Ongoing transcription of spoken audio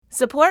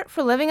Support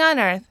for Living on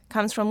Earth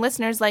comes from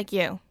listeners like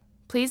you.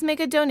 Please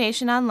make a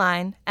donation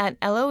online at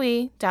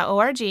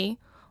loe.org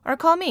or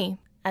call me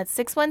at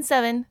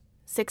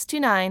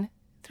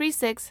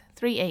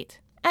 617-629-3638.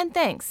 And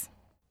thanks.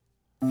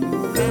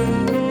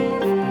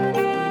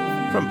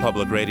 From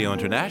Public Radio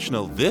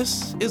International,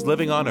 this is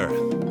Living on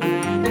Earth.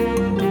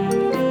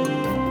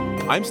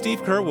 I'm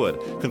Steve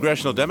Curwood.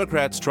 Congressional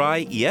Democrats try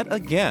yet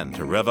again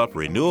to rev up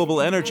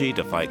renewable energy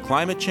to fight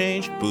climate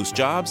change, boost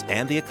jobs,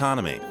 and the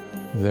economy.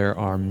 There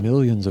are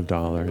millions of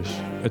dollars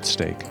at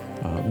stake,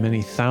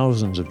 many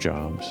thousands of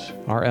jobs.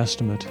 Our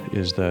estimate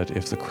is that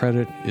if the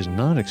credit is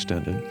not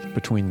extended,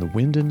 between the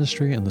wind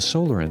industry and the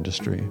solar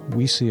industry,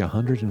 we see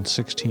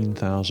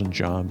 116,000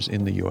 jobs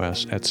in the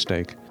U.S. at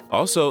stake.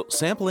 Also,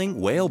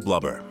 sampling whale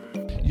blubber.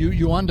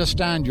 You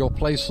understand your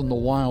place in the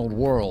wild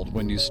world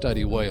when you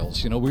study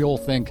whales. You know, we all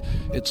think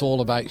it's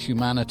all about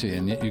humanity,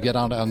 and yet you get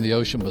out on the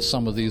ocean with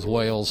some of these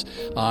whales,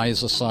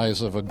 eyes the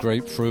size of a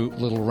grapefruit,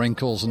 little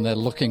wrinkles, and they're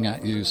looking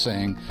at you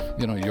saying,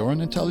 you know, you're an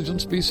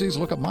intelligent species,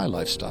 look at my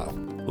lifestyle.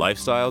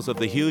 Lifestyles of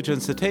the huge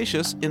and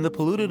cetaceous in the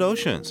polluted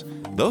oceans.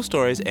 Those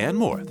stories and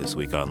more this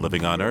week on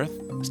Living on Earth.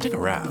 Stick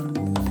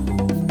around.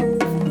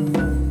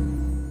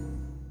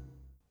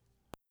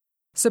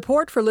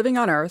 Support for Living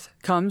on Earth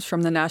comes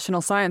from the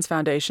National Science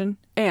Foundation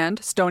and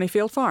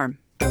Stonyfield Farm.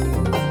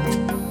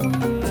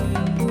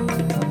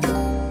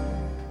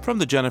 From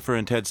the Jennifer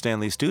and Ted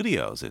Stanley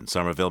studios in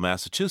Somerville,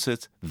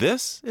 Massachusetts,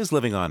 this is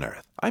Living on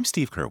Earth. I'm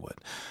Steve Curwood.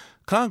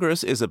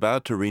 Congress is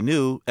about to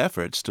renew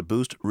efforts to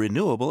boost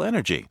renewable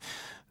energy.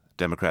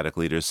 Democratic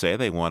leaders say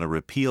they want to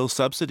repeal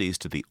subsidies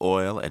to the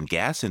oil and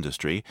gas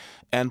industry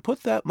and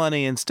put that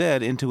money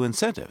instead into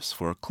incentives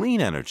for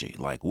clean energy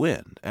like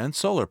wind and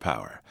solar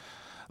power.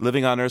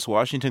 Living on Earth's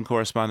Washington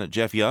correspondent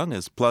Jeff Young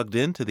is plugged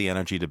into the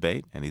energy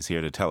debate, and he's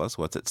here to tell us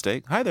what's at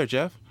stake. Hi there,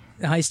 Jeff.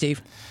 Hi,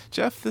 Steve.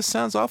 Jeff, this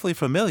sounds awfully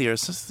familiar. It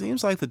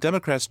seems like the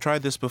Democrats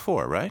tried this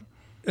before, right?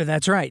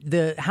 That's right.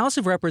 The House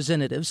of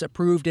Representatives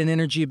approved an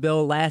energy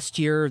bill last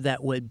year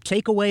that would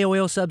take away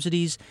oil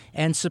subsidies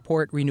and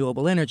support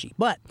renewable energy.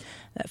 But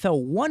that fell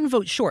one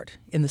vote short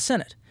in the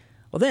Senate.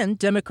 Well, then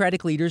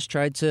Democratic leaders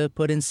tried to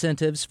put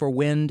incentives for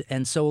wind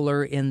and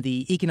solar in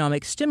the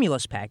economic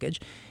stimulus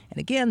package. And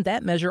again,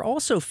 that measure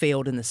also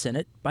failed in the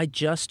Senate by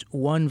just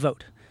one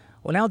vote.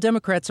 Well, now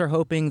Democrats are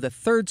hoping the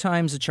third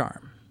time's a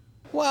charm.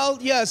 Well,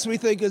 yes, we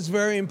think it's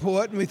very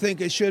important. We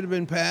think it should have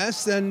been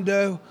passed.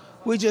 And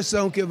we just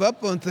don't give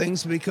up on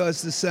things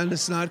because the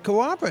Senate's not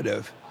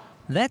cooperative.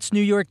 That's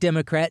New York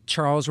Democrat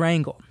Charles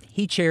Rangel.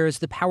 He chairs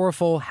the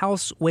powerful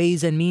House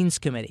Ways and Means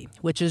Committee,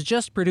 which has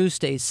just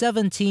produced a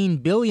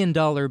 $17 billion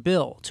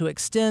bill to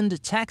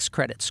extend tax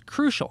credits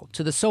crucial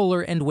to the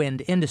solar and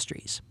wind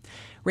industries.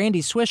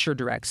 Randy Swisher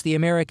directs the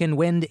American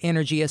Wind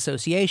Energy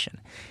Association.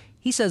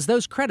 He says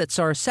those credits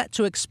are set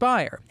to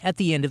expire at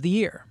the end of the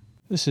year.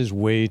 This is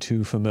way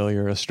too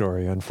familiar a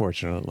story,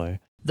 unfortunately.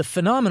 The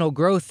phenomenal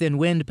growth in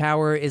wind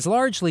power is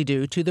largely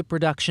due to the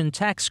production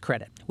tax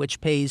credit, which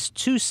pays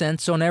 2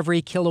 cents on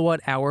every kilowatt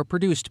hour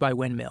produced by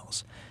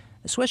windmills.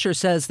 Swisher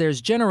says there's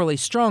generally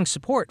strong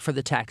support for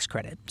the tax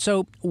credit.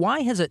 So why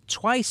has it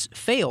twice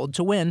failed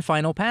to win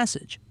final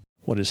passage?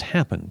 What has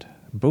happened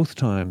both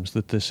times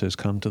that this has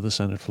come to the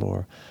Senate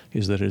floor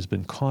is that it has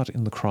been caught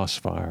in the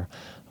crossfire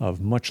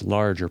of much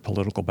larger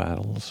political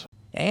battles.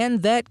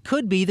 And that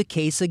could be the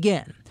case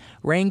again.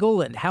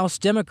 Rangel and House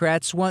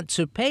Democrats want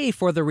to pay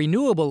for the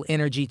renewable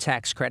energy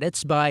tax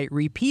credits by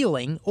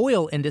repealing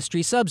oil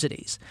industry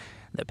subsidies.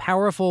 The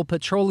powerful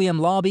petroleum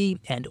lobby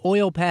and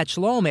oil patch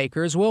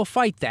lawmakers will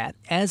fight that,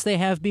 as they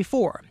have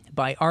before,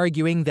 by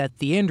arguing that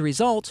the end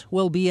result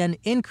will be an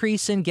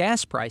increase in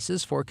gas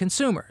prices for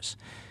consumers.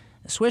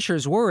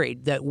 Swisher's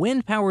worried that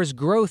wind power's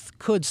growth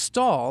could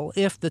stall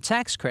if the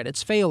tax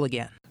credits fail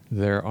again.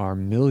 There are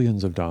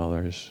millions of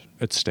dollars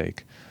at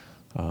stake,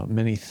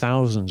 many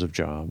thousands of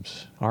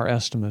jobs. Our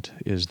estimate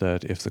is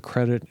that if the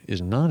credit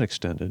is not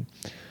extended,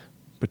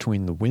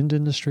 between the wind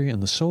industry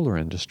and the solar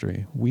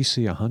industry, we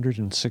see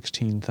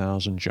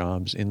 116,000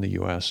 jobs in the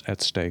U.S. at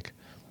stake.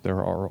 There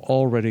are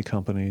already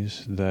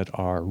companies that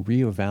are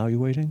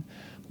reevaluating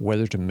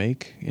whether to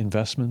make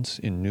investments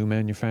in new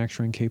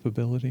manufacturing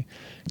capability.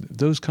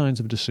 Those kinds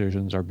of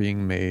decisions are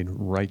being made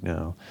right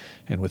now,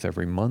 and with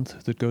every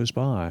month that goes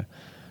by,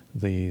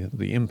 the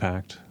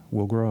impact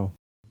will grow.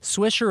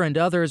 Swisher and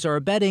others are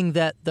betting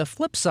that the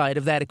flip side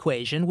of that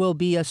equation will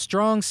be a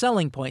strong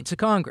selling point to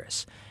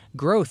Congress.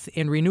 Growth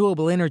in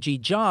renewable energy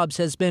jobs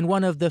has been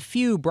one of the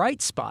few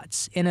bright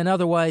spots in an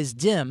otherwise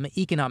dim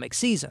economic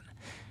season.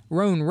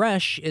 Roan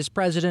Resch is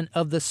president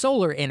of the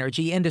Solar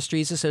Energy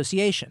Industries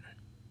Association.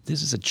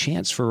 This is a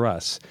chance for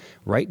us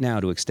right now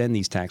to extend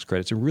these tax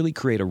credits and really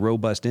create a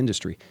robust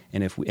industry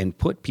and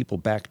put people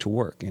back to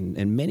work.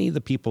 And many of the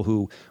people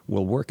who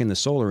will work in the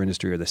solar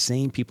industry are the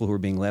same people who are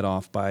being let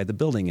off by the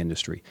building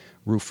industry.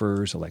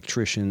 Roofers,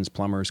 electricians,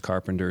 plumbers,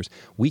 carpenters.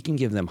 We can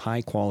give them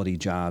high-quality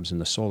jobs in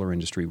the solar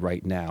industry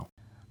right now.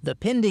 The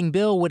pending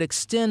bill would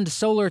extend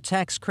solar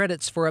tax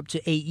credits for up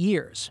to 8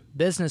 years.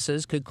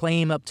 Businesses could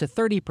claim up to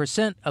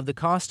 30% of the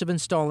cost of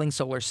installing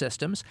solar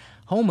systems.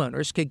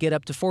 Homeowners could get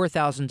up to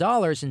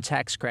 $4,000 in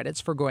tax credits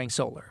for going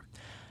solar.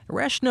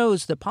 Resch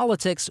knows the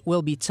politics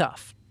will be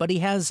tough, but he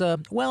has a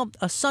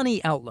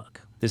sunny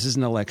outlook. This is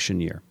an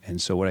election year,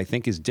 and so what I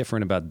think is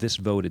different about this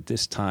vote at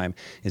this time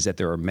is that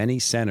there are many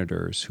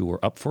senators who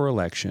are up for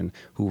election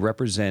who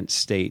represent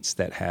states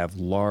that have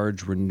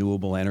large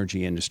renewable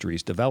energy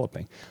industries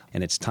developing.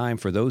 And it's time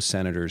for those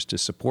senators to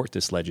support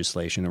this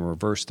legislation and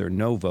reverse their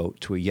no vote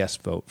to a yes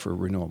vote for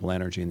renewable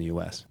energy in the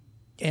U.S.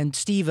 And,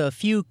 Steve, a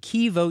few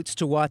key votes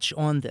to watch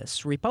on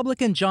this.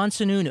 Republican John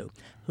Sununu,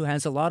 who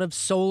has a lot of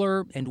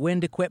solar and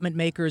wind equipment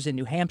makers in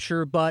New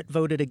Hampshire, but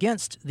voted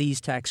against these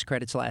tax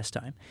credits last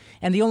time.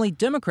 And the only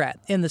Democrat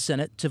in the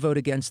Senate to vote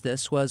against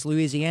this was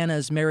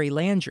Louisiana's Mary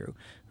Landrieu,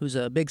 who's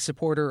a big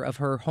supporter of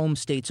her home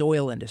state's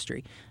oil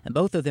industry. And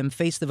both of them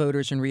face the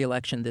voters in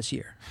re-election this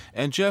year.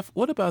 And, Jeff,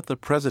 what about the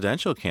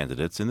presidential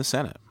candidates in the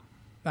Senate?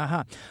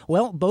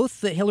 Well, both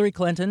Hillary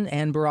Clinton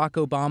and Barack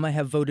Obama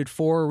have voted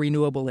for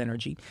renewable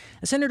energy.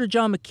 Senator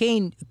John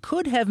McCain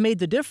could have made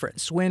the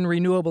difference when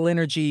renewable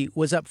energy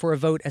was up for a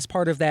vote as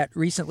part of that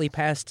recently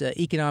passed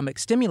economic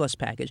stimulus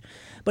package,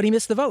 but he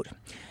missed the vote.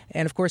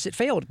 And, of course, it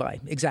failed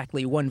by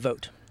exactly one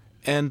vote.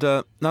 And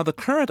now the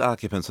current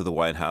occupants of the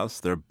White House,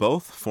 they're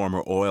both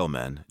former oil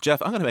men. Jeff,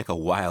 I'm going to make a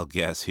wild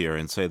guess here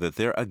and say that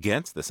they're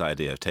against this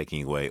idea of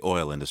taking away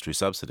oil industry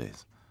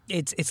subsidies.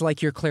 It's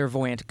like you're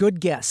clairvoyant. Good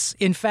guess.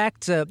 In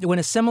fact, when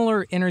a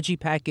similar energy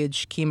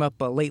package came up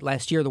late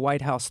last year, the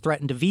White House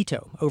threatened to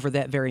veto over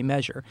that very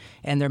measure,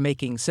 and they're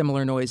making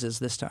similar noises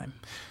this time.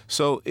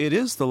 So it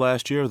is the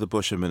last year of the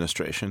Bush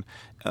administration.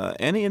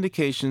 Any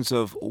indications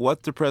of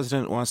what the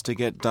president wants to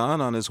get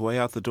done on his way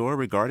out the door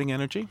regarding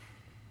energy?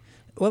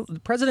 Well, the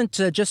president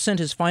just sent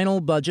his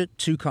final budget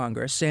to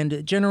Congress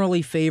and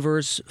generally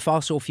favors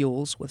fossil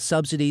fuels with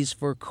subsidies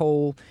for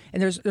coal.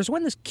 And there's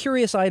one this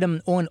curious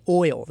item on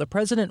oil. The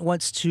president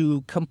wants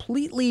to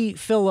completely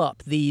fill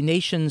up the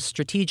nation's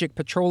strategic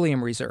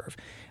petroleum reserve,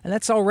 and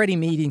that's already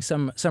meeting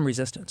some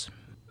resistance.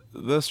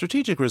 The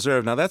strategic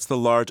reserve, now that's the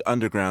large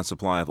underground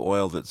supply of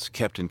oil that's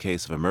kept in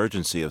case of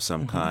emergency of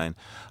some kind.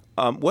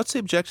 What's the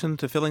objection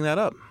to filling that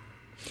up?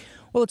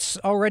 Well, it's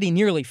already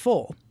nearly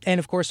full. And,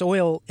 of course,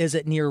 oil is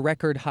at near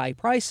record high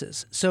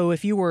prices. So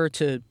if you were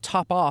to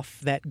top off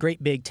that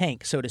great big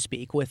tank, so to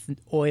speak, with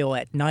oil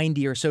at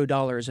 $90 or so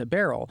a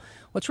barrel,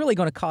 well, it's really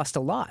going to cost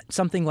a lot,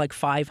 something like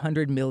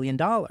 $500 million.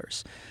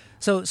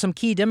 So some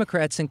key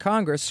Democrats in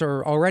Congress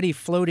are already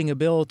floating a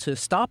bill to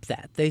stop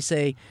that. They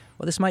say,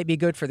 well, this might be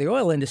good for the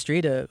oil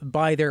industry to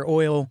buy their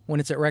oil when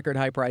it's at record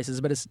high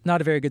prices, but it's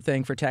not a very good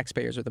thing for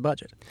taxpayers or the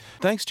budget.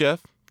 Thanks,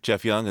 Jeff.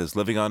 Jeff Young is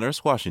Living on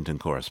Earth's Washington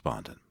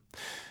correspondent.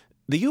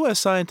 The U.S.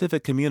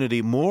 scientific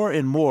community more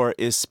and more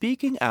is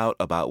speaking out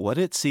about what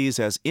it sees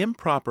as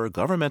improper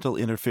governmental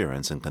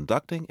interference in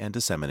conducting and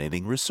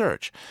disseminating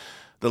research.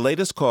 The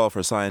latest call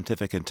for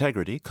scientific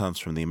integrity comes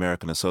from the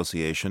American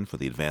Association for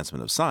the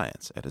Advancement of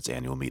Science at its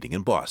annual meeting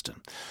in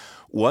Boston.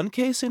 One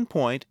case in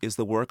point is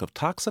the work of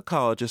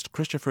toxicologist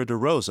Christopher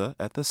DeRosa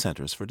at the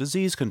Centers for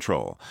Disease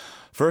Control.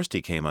 First,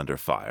 he came under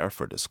fire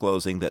for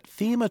disclosing that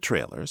FEMA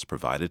trailers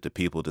provided to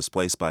people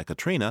displaced by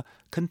Katrina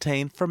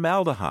contain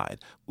formaldehyde,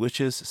 which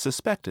is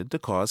suspected to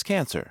cause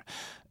cancer.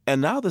 And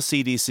now the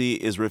CDC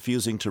is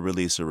refusing to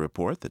release a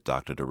report that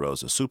Dr.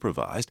 DeRosa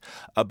supervised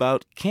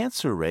about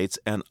cancer rates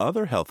and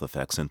other health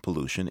effects and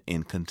pollution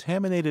in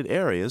contaminated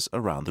areas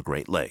around the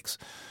Great Lakes.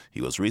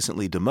 He was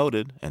recently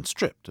demoted and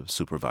stripped of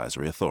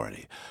supervisory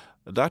authority.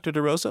 Dr.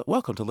 DeRosa,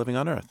 welcome to Living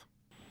on Earth.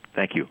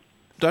 Thank you.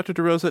 Dr.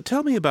 DeRosa,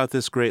 tell me about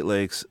this Great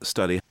Lakes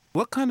study.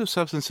 What kind of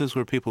substances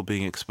were people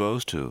being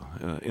exposed to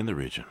in the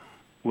region?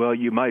 Well,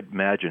 you might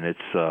imagine it's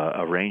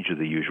a range of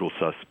the usual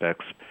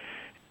suspects.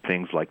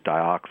 Things like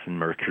dioxin,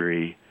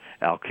 mercury,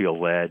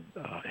 alkyl lead,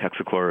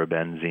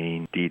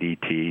 hexachlorobenzene,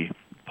 DDT,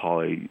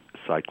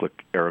 polycyclic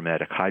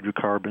aromatic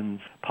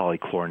hydrocarbons,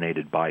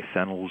 polychlorinated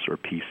biphenyls or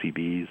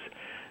PCBs,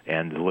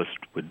 and the list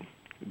would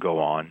go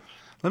on.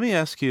 Let me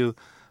ask you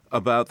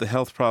about the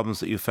health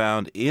problems that you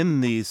found in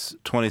these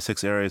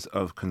 26 areas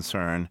of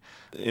concern.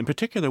 In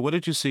particular, what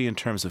did you see in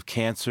terms of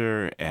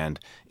cancer and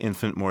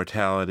infant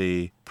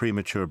mortality,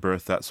 premature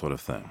birth, that sort of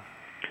thing?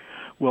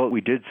 Well,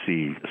 we did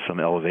see some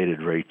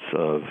elevated rates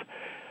of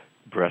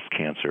breast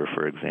cancer,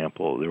 for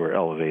example. There were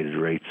elevated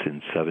rates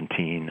in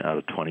 17 out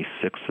of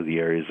 26 of the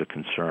areas of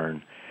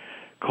concern.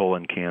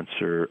 Colon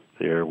cancer,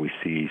 there we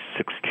see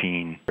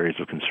 16 areas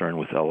of concern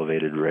with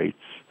elevated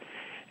rates.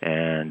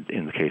 And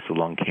in the case of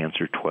lung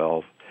cancer,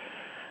 12.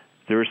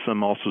 There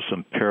are also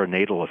some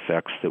perinatal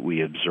effects that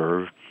we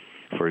observed.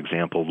 For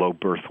example, low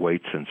birth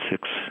weights in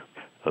 6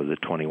 of the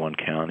 21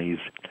 counties.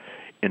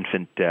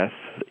 Infant death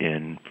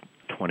in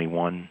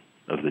 21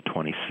 of the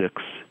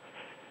 26,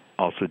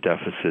 also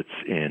deficits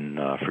in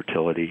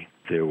fertility.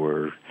 There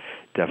were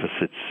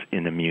deficits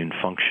in immune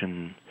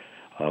function,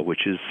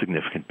 which is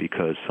significant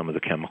because some of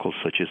the chemicals,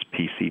 such as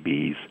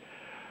PCBs,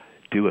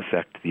 do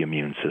affect the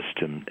immune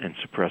system and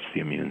suppress the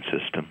immune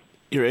system.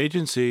 Your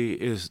agency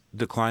is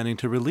declining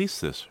to release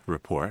this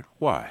report.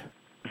 Why?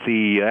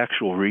 The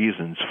actual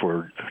reasons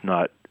for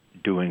not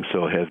doing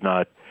so have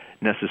not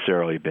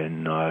necessarily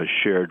been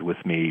shared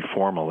with me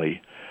formally,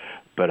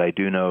 but I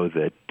do know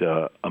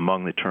that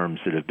among the terms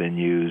that have been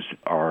used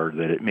are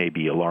that it may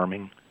be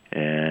alarming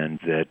and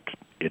that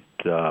it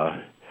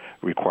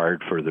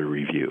required further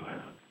review.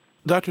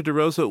 Dr.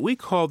 DeRosa, we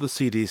called the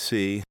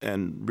CDC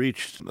and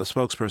reached a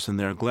spokesperson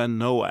there, Glenn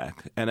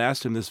Nowak, and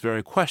asked him this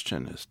very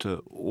question as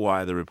to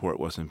why the report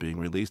wasn't being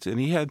released. And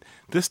he had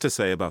this to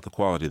say about the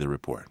quality of the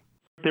report.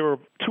 There were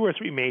 2 or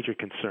 3 major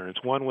concerns.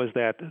 One was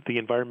that the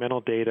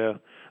environmental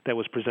data that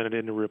was presented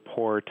in the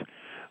report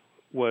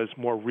was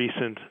more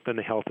recent than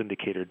the health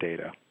indicator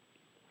data.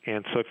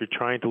 And so if you're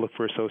trying to look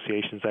for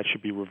associations, that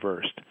should be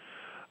reversed.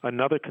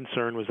 Another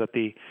concern was that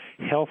the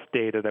health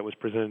data that was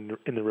presented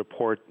in the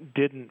report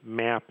didn't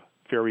map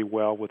very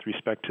well with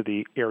respect to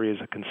the areas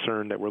of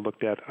concern that were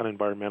looked at on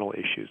environmental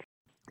issues.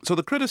 So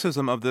the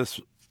criticism of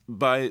this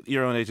by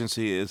your own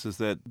agency is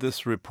that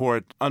this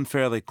report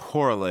unfairly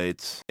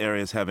correlates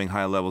areas having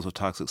high levels of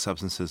toxic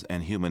substances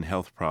and human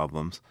health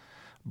problems.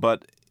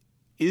 But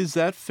is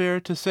that fair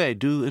to say?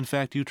 Do, in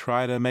fact, you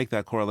try to make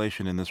that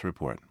correlation in this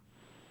report?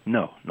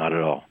 No, not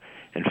at all.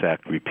 In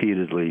fact,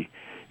 repeatedly,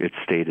 it's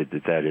stated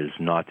that that is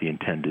not the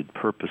intended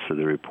purpose of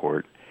the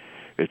report.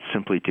 It's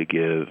simply to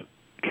give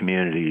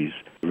communities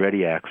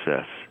ready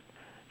access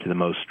to the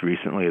most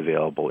recently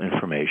available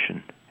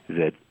information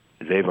that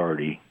they've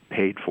already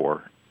paid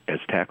for as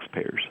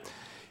taxpayers.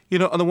 You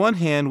know, on the one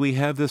hand, we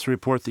have this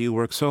report that you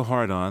work so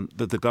hard on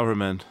that the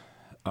government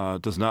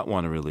does not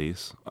want to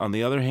release. On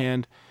the other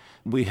hand,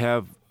 we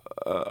have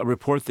a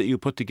report that you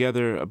put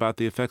together about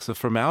the effects of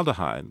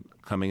formaldehyde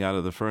coming out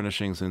of the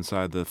furnishings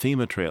inside the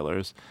FEMA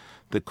trailers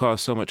that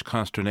caused so much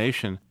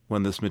consternation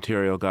when this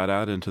material got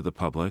out into the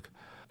public.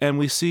 And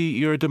we see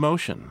your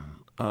demotion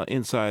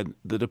inside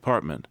the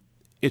department.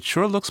 It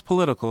sure looks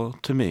political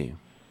to me.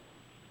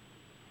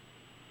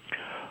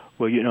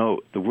 Well, you know,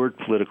 the word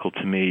political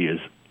to me is,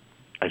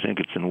 I think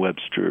it's in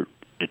Webster,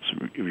 it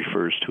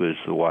refers to as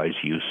the wise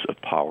use of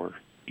power.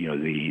 You know,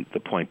 the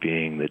point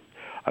being that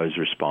I was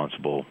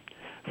responsible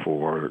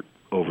for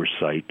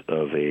oversight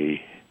of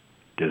a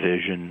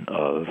division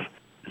of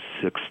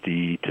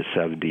 60 to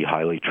 70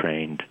 highly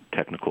trained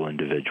technical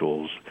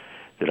individuals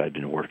that I've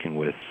been working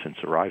with since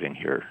arriving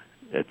here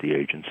at the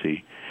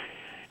agency,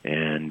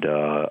 and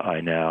I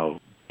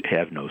now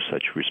have no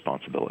such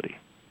responsibility.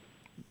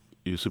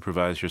 You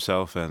supervise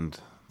yourself and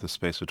the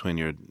space between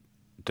your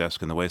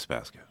desk and the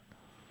wastebasket?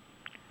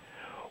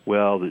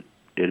 Well,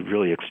 it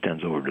really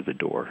extends over to the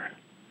door.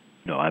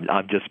 No,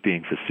 I'm just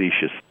being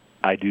facetious.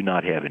 I do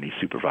not have any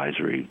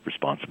supervisory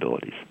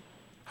responsibilities.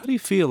 How do you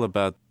feel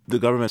about the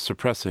government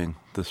suppressing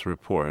this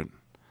report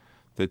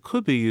that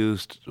could be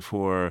used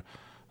for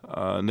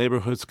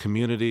neighborhoods,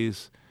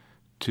 communities,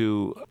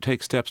 to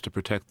take steps to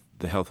protect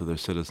the health of their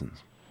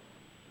citizens?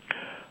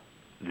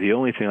 The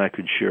only thing I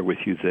could share with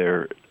you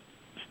there,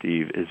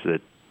 Steve, is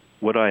that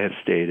what I have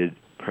stated,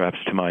 perhaps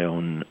to my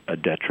own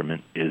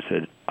detriment, is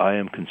that I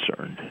am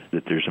concerned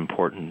that there's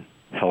important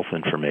health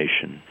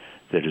information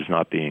that is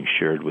not being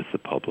shared with the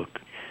public,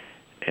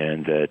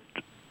 and that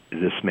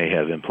this may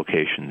have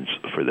implications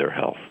for their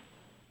health.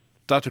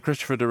 Dr.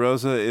 Christopher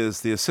DeRosa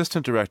is the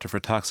Assistant Director for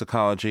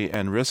Toxicology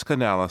and Risk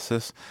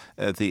Analysis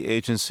at the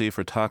Agency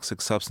for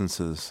Toxic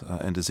Substances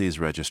and Disease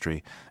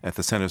Registry at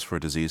the Centers for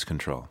Disease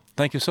Control.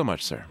 Thank you so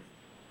much, sir.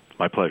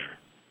 My pleasure.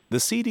 The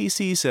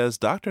CDC says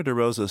Dr.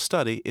 DeRosa's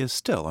study is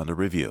still under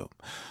review.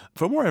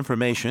 For more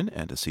information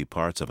and to see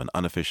parts of an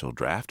unofficial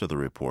draft of the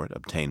report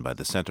obtained by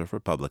the Center for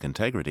Public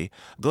Integrity,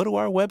 go to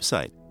our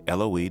website,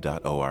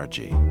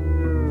 loe.org.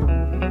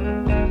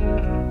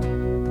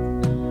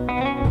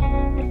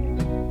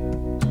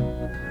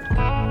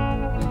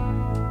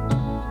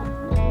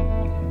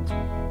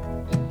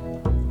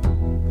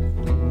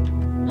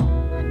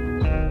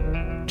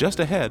 Just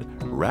ahead,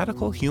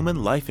 radical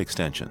human life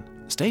extension.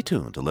 Stay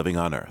tuned to Living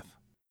on Earth.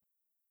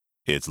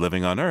 It's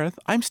Living on Earth.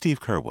 I'm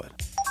Steve Kerwood.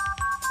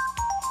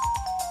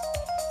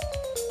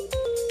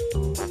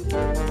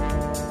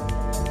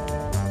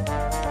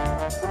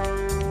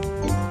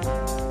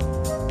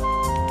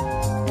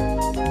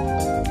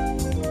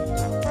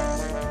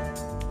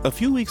 A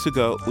few weeks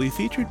ago, we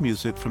featured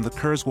music from the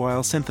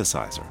Kurzweil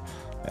synthesizer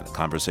and a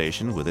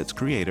conversation with its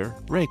creator,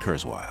 Ray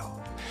Kurzweil.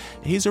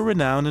 He's a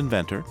renowned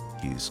inventor.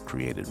 He's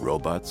created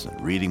robots and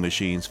reading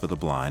machines for the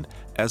blind,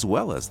 as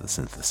well as the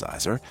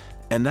synthesizer,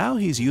 and now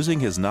he's using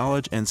his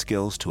knowledge and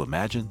skills to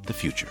imagine the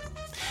future.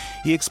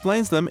 He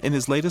explains them in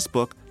his latest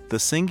book, The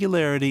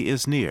Singularity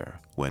is Near,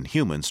 When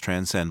Humans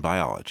Transcend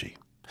Biology.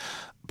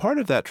 Part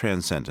of that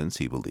transcendence,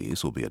 he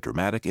believes, will be a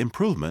dramatic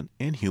improvement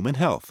in human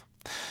health.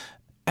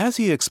 As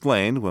he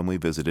explained when we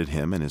visited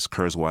him in his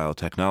Kurzweil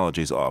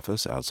Technologies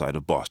office outside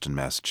of Boston,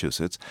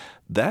 Massachusetts,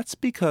 that's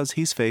because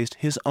he's faced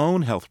his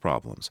own health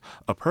problems,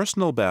 a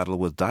personal battle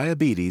with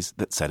diabetes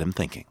that set him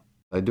thinking.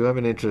 I do have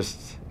an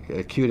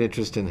acute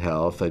interest in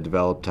health. I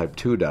developed type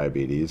 2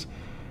 diabetes,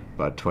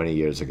 about 20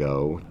 years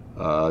ago.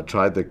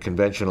 Tried the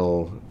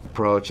conventional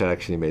approach. That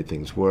actually made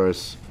things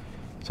worse.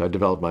 So I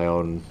developed my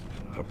own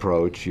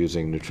approach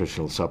using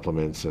nutritional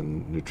supplements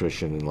and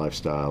nutrition and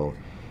lifestyle.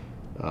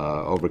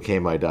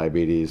 Overcame my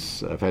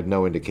diabetes. I've had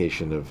no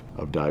indication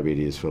of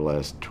diabetes for the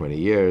last 20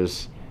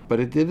 years. But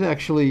it did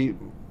actually,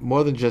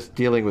 more than just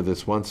dealing with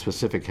this one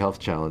specific health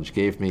challenge,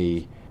 gave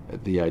me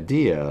the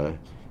idea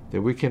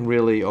that we can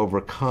really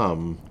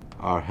overcome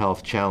our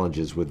health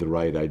challenges with the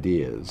right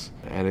ideas.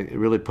 And it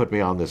really put me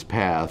on this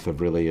path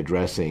of really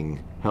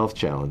addressing health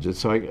challenges.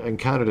 So I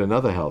encountered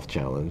another health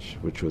challenge,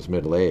 which was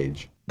middle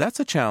age. That's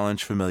a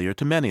challenge familiar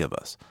to many of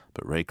us,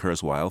 but Ray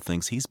Kurzweil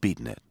thinks he's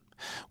beaten it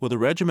with a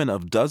regimen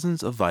of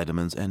dozens of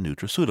vitamins and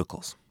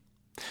nutraceuticals.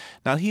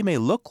 Now, he may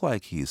look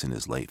like he's in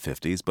his late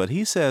 50s, but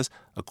he says,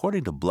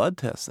 according to blood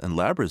tests and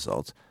lab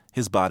results,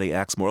 his body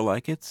acts more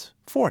like it's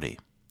 40.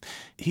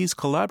 He's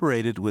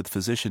collaborated with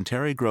physician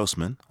Terry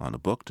Grossman on a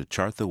book to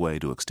chart the way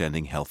to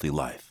extending healthy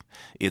life.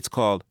 It's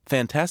called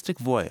Fantastic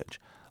Voyage: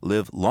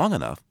 Live Long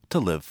Enough to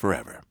Live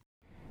Forever.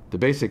 The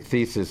basic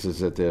thesis is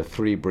that there are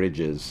three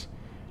bridges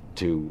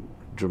to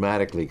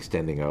dramatically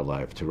extending our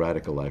life, to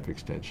radical life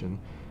extension.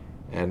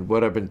 And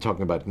what I've been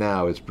talking about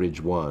now is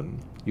bridge one,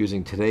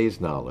 using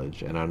today's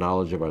knowledge and our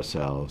knowledge of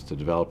ourselves to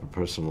develop a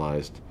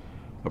personalized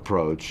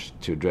approach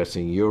to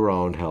addressing your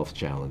own health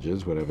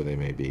challenges, whatever they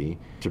may be,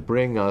 to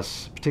bring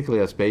us,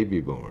 particularly us baby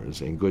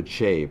boomers, in good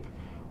shape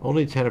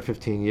only 10 or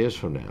 15 years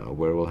from now,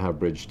 where we'll have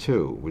bridge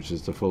two, which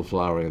is the full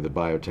flowering of the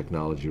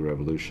biotechnology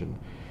revolution,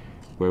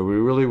 where we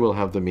really will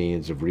have the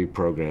means of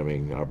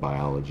reprogramming our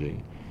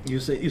biology. You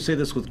say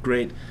this with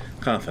great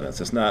confidence.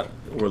 It's not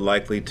we're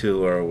likely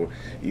to, or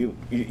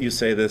you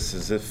say this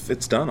as if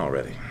it's done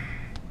already.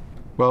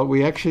 Well,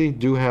 we actually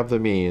do have the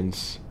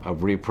means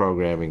of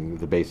reprogramming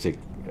the basic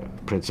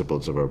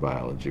principles of our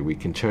biology. We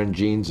can turn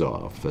genes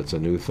off. That's a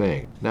new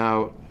thing.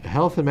 Now,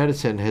 health and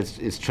medicine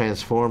is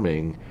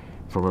transforming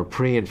from a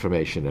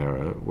pre-information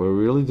era where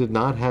we really did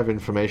not have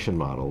information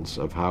models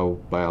of how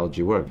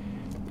biology worked.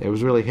 It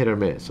was really hit or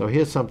miss. So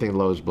here's something that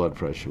lowers blood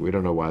pressure. We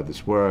don't know why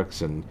this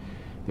works, and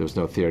there was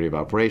no theory of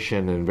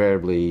operation.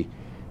 Invariably,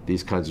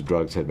 these kinds of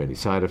drugs had many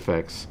side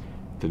effects.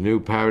 The new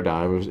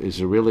paradigm is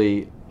to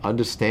really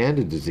understand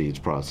a disease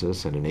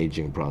process and an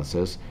aging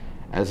process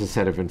as a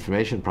set of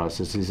information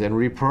processes and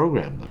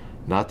reprogram them.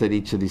 Not that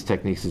each of these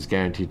techniques is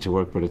guaranteed to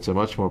work, but it's a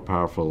much more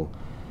powerful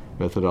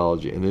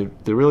methodology. And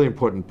the really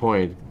important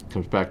point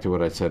comes back to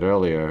what I said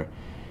earlier,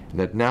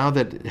 that now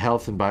that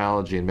health and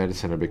biology and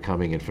medicine are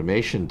becoming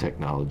information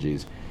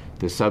technologies,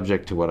 they're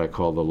subject to what I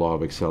call the law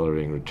of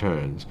accelerating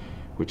returns,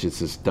 which is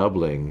this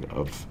doubling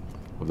of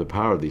the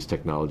power of these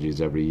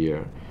technologies every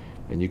year.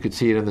 And you could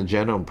see it in the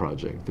Genome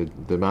Project.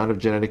 The amount of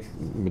genetic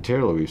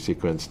material we've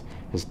sequenced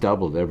has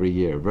doubled every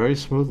year, very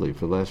smoothly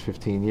for the last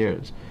 15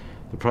 years.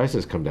 The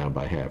prices come down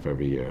by half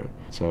every year.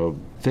 So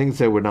things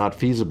that were not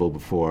feasible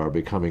before are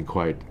becoming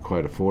quite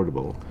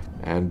affordable.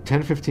 And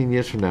 10, 15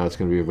 years from now, it's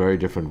going to be a very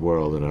different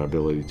world in our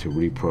ability to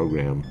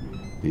reprogram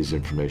these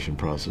information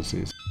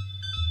processes.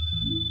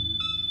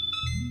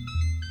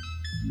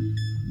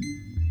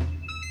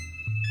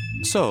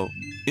 So,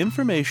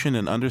 information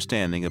and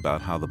understanding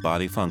about how the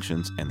body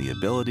functions and the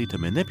ability to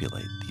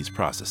manipulate these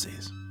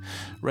processes.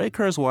 Ray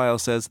Kurzweil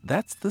says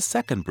that's the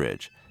second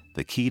bridge,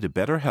 the key to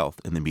better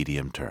health in the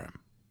medium term.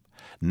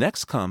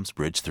 Next comes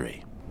bridge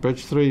three.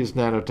 Bridge three is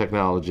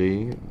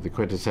nanotechnology, the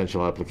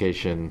quintessential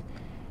application.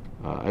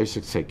 I used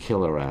to say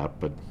killer app,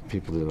 but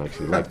people didn't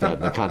actually like that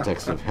in the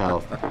context of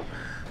health,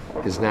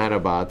 is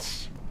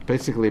nanobots,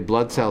 basically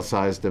blood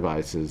cell-sized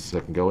devices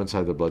that can go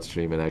inside the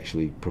bloodstream and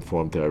actually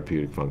perform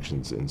therapeutic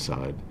functions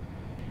inside.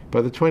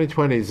 By the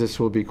 2020s, this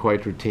will be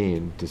quite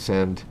routine to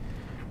send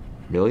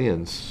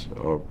millions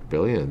or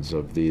billions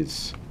of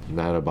these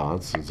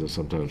nanobots, as they're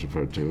sometimes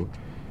referred to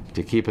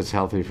keep us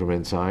healthy from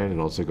inside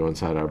and also go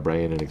inside our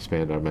brain and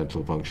expand our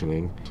mental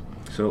functioning.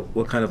 So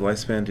what kind of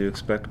lifespan do you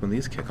expect when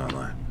these kick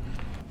online?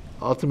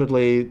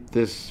 Ultimately,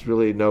 there's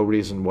really no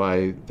reason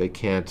why they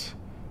can't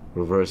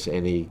reverse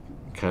any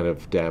kind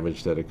of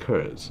damage that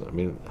occurs. I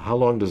mean, how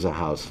long does a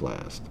house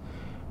last?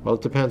 Well,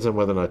 it depends on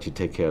whether or not you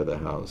take care of the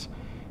house.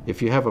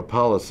 If you have a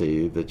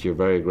policy that you're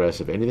very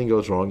aggressive, anything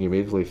goes wrong, you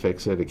immediately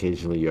fix it.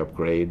 Occasionally you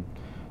upgrade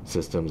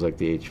systems like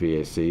the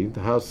HVAC.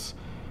 The house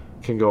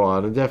can go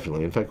on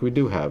indefinitely. In fact, we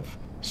do have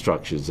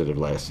structures that have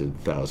lasted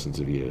thousands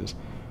of years.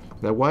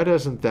 Now, why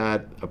doesn't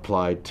that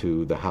apply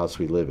to the house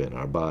we live in,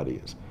 our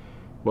bodies?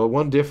 Well,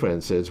 one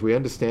difference is we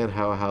understand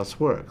how a house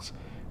works.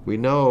 We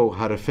know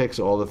how to fix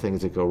all the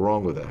things that go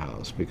wrong with a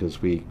house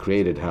because we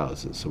created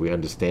houses, so we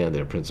understand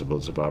their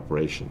principles of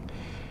operation.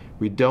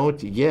 We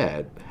don't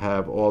yet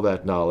have all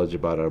that knowledge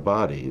about our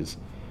bodies.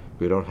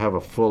 We don't have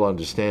a full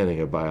understanding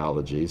of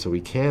biology, so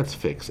we can't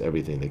fix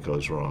everything that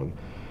goes wrong.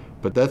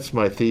 But that's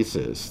my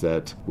thesis,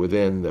 that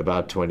within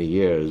about 20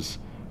 years,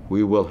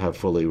 we will have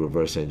fully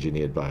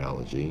reverse-engineered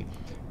biology,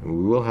 and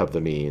we will have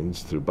the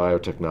means, through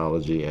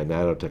biotechnology and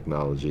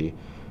nanotechnology,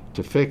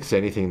 to fix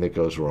anything that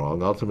goes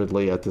wrong,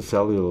 ultimately at the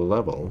cellular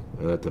level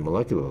and at the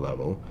molecular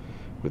level,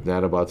 with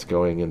nanobots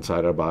going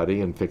inside our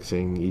body and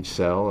fixing each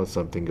cell if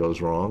something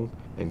goes wrong.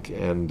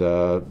 And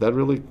that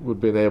really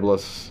would enable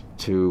us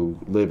to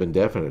live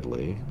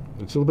indefinitely.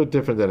 It's a little bit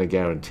different than a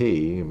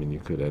guarantee. I mean, you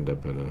could end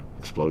up in an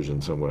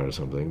explosion somewhere or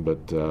something, but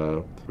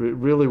it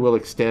really will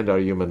extend our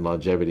human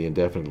longevity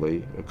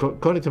indefinitely.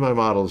 According to my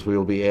models, we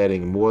will be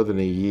adding more than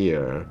a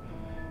year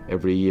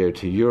every year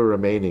to your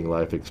remaining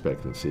life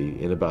expectancy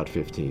in about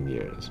 15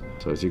 years.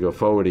 So as you go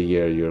forward a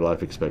year, your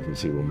life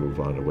expectancy will move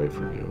on away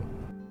from you.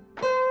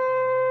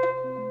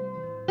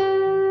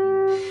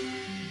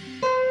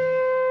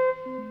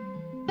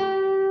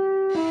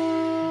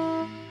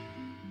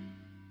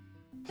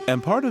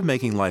 And part of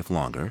making life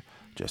longer,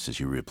 just as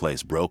you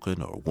replace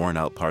broken or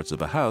worn-out parts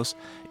of a house,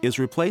 is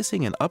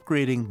replacing and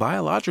upgrading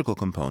biological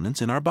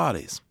components in our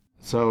bodies.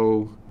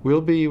 So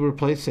we'll be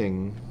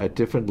replacing at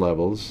different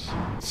levels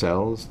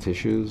cells,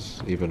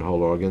 tissues, even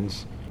whole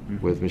organs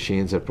with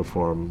machines that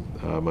perform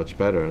much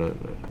better.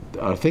 And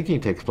our thinking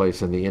takes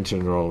place in the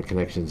interneuronal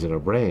connections in our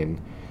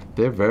brain.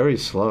 They're very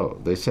slow.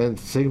 They send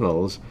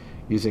signals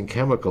using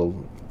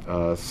chemical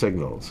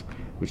signals,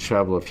 which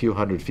travel a few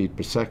hundred feet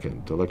per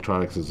second.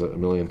 Electronics is 1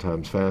 million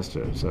times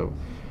faster. So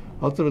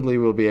ultimately,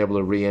 we'll be able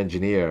to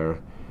re-engineer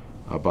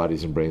our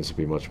bodies and brains to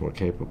be much more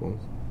capable.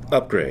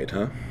 Upgrade,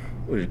 huh?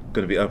 We're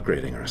going to be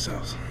upgrading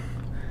ourselves.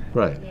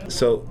 Right.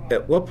 So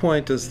at what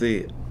point does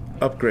the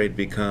upgrade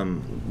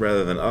become,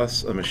 rather than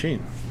us, a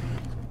machine?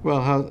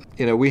 Well,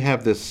 we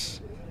have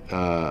this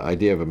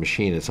idea of a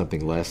machine as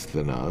something less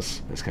than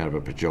us. It's kind of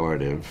a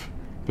pejorative.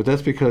 But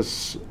that's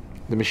because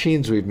the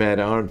machines we've met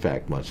are, in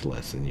fact, much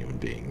less than human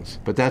beings.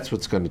 But that's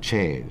what's going to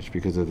change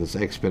because of this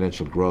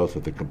exponential growth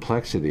of the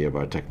complexity of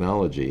our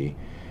technology.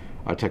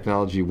 Our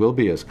technology will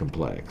be as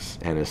complex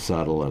and as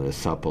subtle and as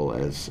supple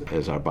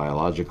as our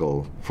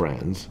biological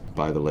friends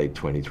by the late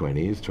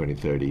 2020s,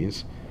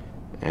 2030s,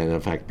 and in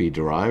fact be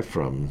derived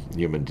from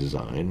human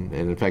design.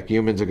 And in fact,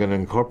 humans are going to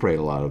incorporate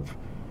a lot of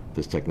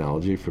this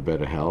technology for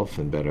better health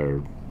and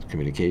better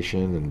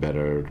communication and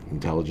better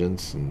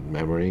intelligence and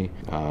memory.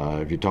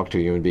 If you talk to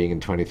a human being in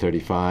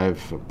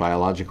 2035, a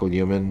biological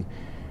human,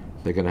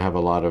 they're going to have a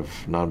lot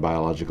of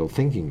non-biological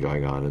thinking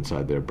going on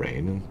inside their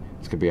brain. And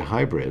it's going to be a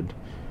hybrid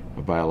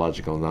of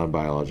biological and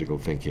non-biological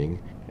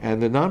thinking.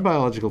 And the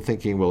non-biological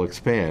thinking will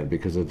expand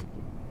because of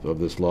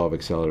this law of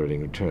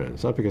accelerating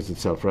returns. Not because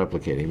it's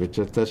self-replicating,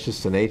 but that's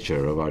just the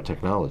nature of our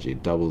technology.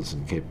 It doubles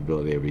in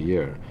capability every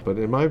year. But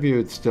in my view,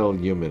 it's still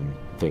human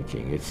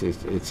thinking. It's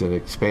an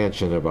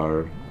expansion of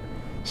our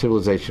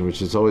civilization, which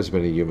has always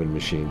been a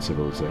human-machine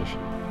civilization.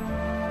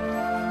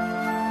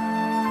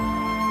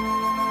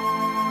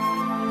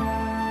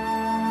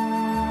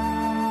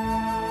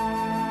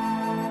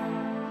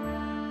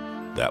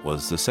 That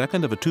was the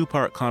second of a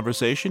two-part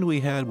conversation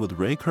we had with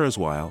Ray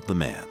Kurzweil, the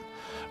man.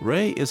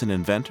 Ray is an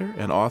inventor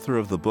and author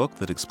of the book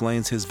that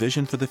explains his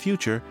vision for the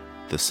future,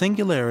 The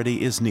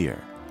Singularity is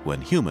Near,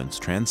 When Humans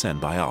Transcend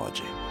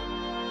Biology.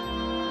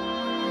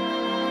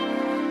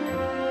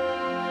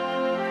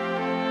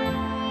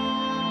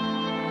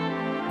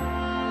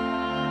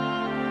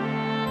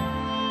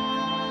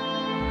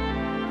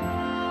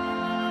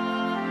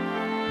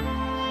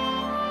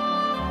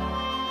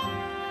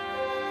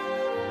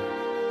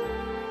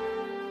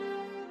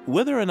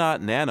 Whether or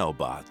not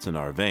nanobots in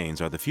our veins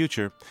are the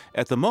future,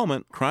 at the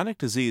moment, chronic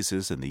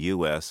diseases in the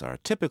U.S. are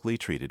typically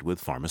treated with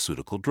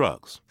pharmaceutical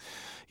drugs.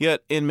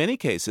 Yet, in many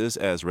cases,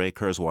 as Ray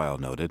Kurzweil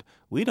noted,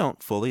 we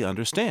don't fully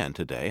understand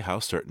today how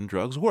certain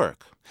drugs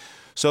work.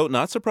 So,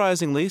 not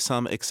surprisingly,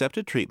 some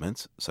accepted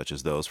treatments, such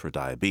as those for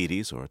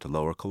diabetes or to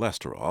lower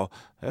cholesterol,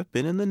 have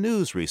been in the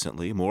news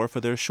recently more for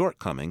their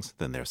shortcomings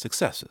than their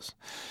successes.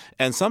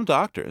 And some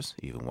doctors,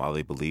 even while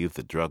they believe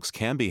that drugs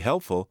can be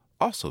helpful,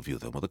 also view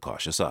them with a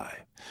cautious eye.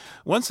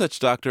 One such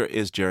doctor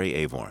is Jerry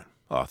Avorn,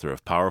 author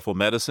of Powerful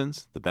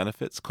Medicines, The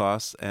Benefits,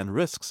 Costs, and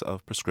Risks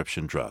of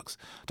Prescription Drugs.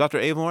 Dr.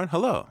 Avorn,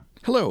 hello.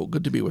 Hello,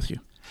 good to be with you.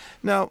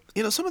 Now,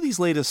 some of these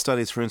latest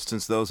studies, for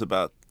instance, those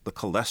about the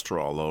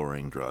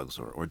cholesterol-lowering drugs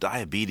or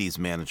diabetes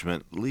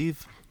management,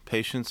 leave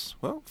patients,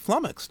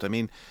 flummoxed. I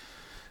mean,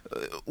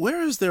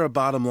 where is there a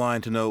bottom line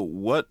to know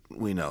what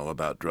we know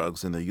about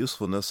drugs and their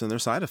usefulness and their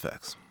side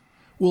effects?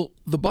 Well,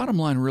 the bottom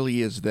line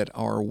really is that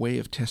our way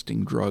of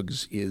testing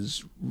drugs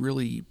is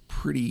really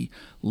pretty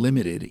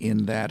limited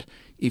in that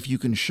if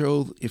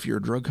you're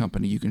a drug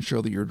company, you can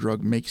show that your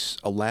drug makes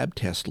a lab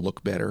test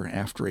look better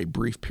after a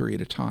brief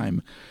period of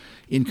time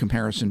in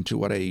comparison to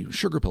what a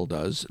sugar pill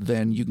does,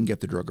 then you can get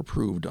the drug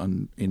approved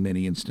in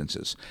many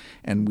instances.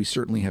 And we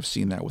certainly have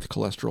seen that with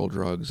cholesterol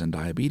drugs and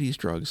diabetes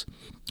drugs.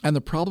 And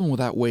the problem with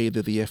that way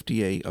that the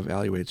FDA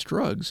evaluates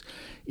drugs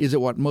is that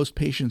what most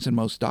patients and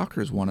most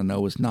doctors want to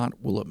know is not,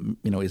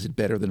 is it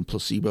better than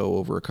placebo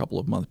over a couple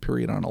of month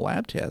period on a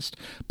lab test,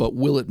 but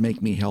will it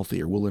make me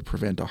healthier? Will it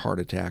prevent a heart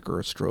attack or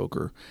a stroke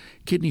or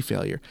kidney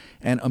failure?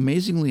 And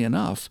amazingly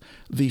enough,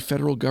 the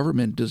federal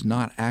government does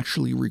not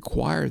actually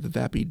require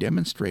that be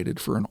demonstrated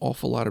for an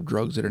awful lot of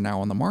drugs that are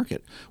now on the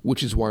market,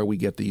 which is why we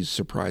get these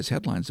surprise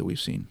headlines that we've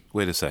seen.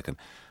 Wait a second.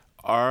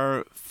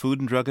 our Food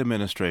and Drug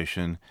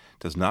Administration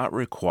does not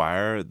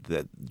require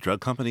that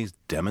drug companies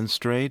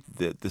demonstrate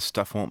that this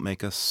stuff won't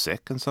make us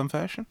sick in some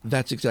fashion?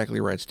 That's exactly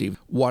right, Steve.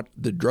 What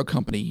the drug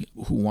company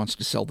who wants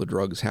to sell the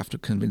drugs have to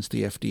convince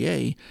the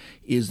FDA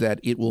is that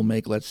it will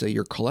make, let's say,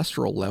 your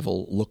cholesterol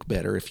level look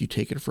better if you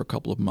take it for a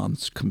couple of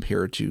months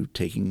compared to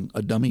taking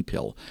a dummy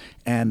pill.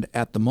 And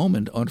at the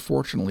moment,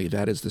 unfortunately,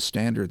 that is the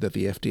standard that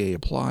the FDA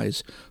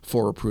applies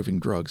for approving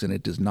drugs, and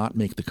it does not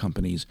make the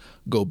companies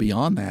go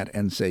beyond that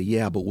and say,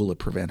 yeah, but will it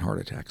prevent heart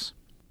attacks?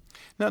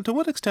 Now, to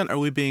what extent are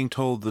we being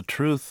told the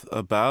truth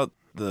about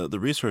the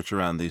research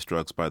around these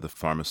drugs by the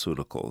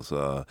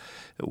pharmaceuticals?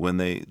 When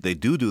they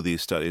do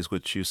these studies,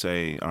 which you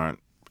say aren't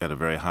at a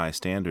very high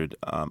standard,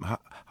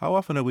 how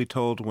often are we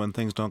told when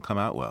things don't come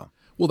out well?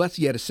 Well, that's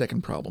yet a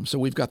second problem. So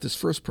we've got this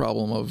first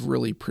problem of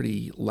really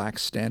pretty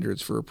lax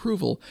standards for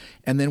approval,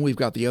 and then we've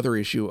got the other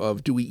issue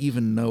of do we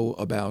even know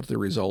about the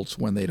results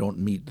when they don't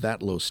meet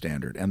that low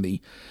standard? And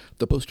the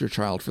poster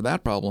child for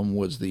that problem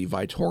was the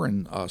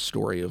Vytorin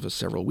story of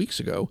several weeks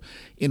ago,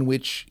 in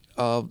which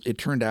it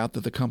turned out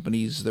that the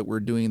companies that were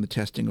doing the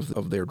testing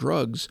of their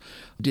drugs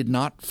did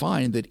not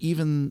find that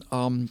even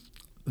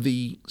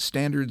the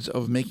standards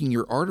of making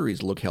your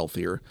arteries look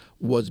healthier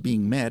was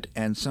being met,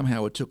 and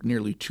somehow it took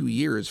nearly 2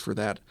 years for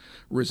that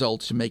result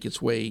to make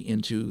its way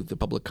into the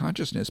public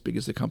consciousness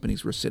because the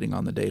companies were sitting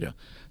on the data.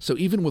 So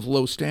even with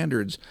low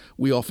standards,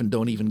 we often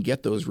don't even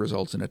get those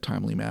results in a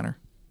timely manner.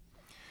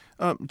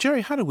 Jerry,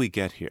 how did we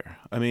get here?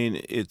 I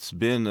mean, it's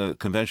been a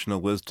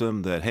conventional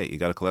wisdom that, hey, you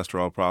got a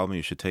cholesterol problem,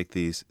 you should take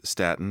these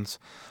statins.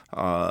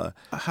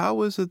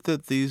 How is it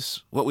that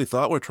these, what we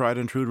thought were tried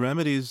and true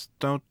remedies,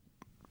 don't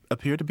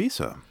appear to be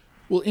so?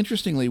 Well,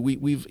 interestingly,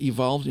 we've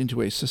evolved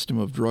into a system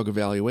of drug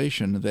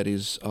evaluation that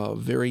is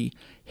very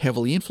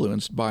heavily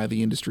influenced by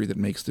the industry that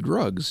makes the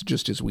drugs,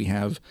 just as we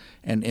have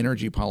an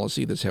energy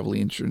policy that's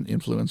heavily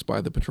influenced by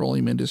the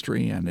petroleum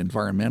industry and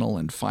environmental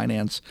and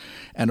finance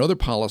and other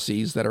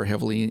policies that are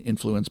heavily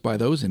influenced by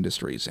those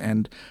industries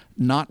and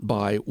not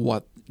by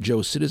what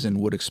Joe Citizen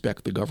would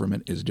expect the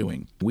government is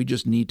doing. We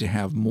just need to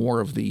have more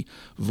of the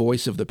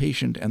voice of the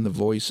patient and the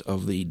voice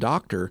of the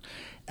doctor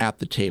at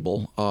the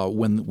table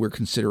when we're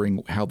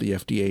considering how the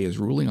FDA is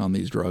ruling on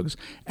these drugs,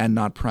 and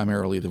not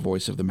primarily the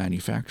voice of the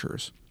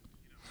manufacturers.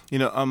 You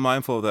know, I'm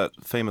mindful of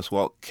that famous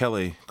Walt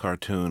Kelly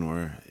cartoon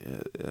where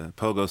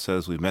Pogo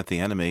says we've met the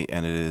enemy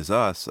and it is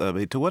us.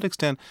 To what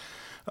extent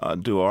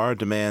do our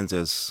demands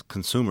as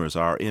consumers,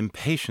 our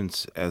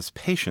impatience as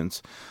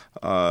patients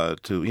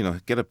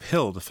to get a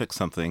pill to fix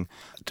something,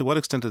 to what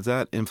extent does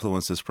that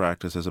influence this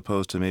practice as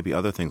opposed to maybe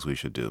other things we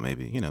should do?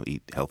 Maybe,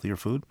 eat healthier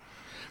food?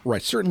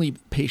 Right. Certainly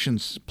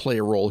patients play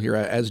a role here,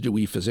 as do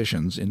we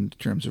physicians, in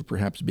terms of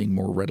perhaps being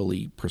more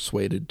readily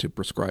persuaded to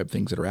prescribe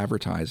things that are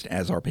advertised,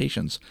 as our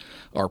patients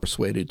are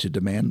persuaded to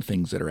demand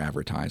things that are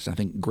advertised. I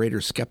think greater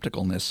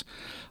skepticalness,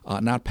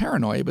 not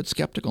paranoia, but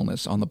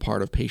skepticalness on the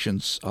part of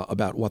patients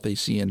about what they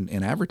see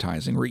in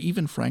advertising, or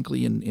even,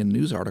 frankly, in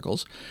news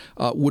articles,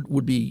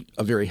 would be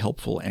a very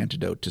helpful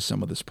antidote to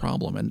some of this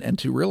problem. And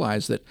to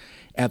realize that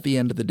at the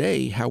end of the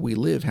day, how we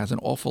live has an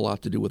awful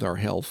lot to do with our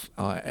health,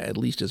 at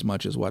least as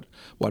much as what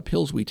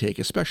pills we take,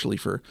 especially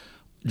for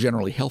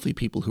generally healthy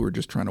people who are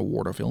just trying to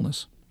ward off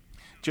illness.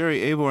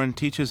 Jerry Aborn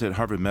teaches at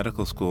Harvard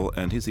Medical School,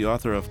 and he's the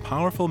author of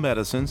Powerful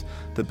Medicines,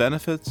 The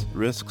Benefits,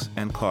 Risks,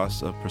 and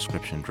Costs of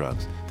Prescription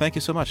Drugs. Thank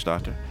you so much,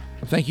 Doctor.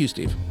 Thank you,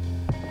 Steve.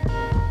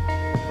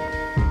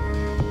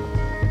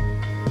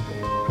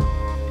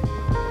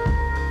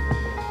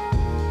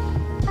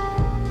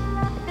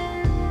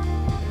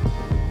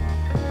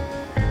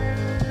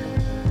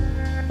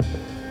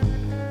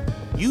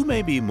 You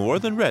may be more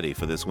than ready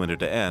for this winter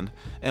to end,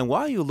 and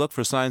while you look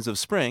for signs of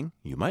spring,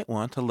 you might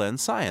want to lend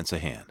science a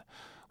hand.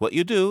 What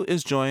you do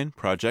is join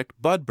Project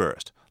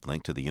BudBurst,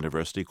 linked to the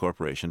University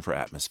Corporation for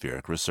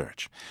Atmospheric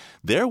Research.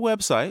 Their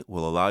website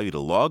will allow you to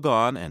log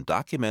on and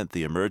document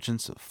the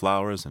emergence of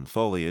flowers and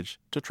foliage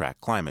to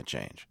track climate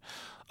change.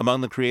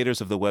 Among the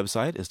creators of the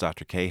website is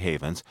Dr. Kay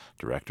Havens,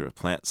 Director of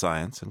Plant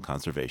Science and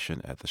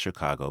Conservation at the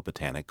Chicago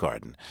Botanic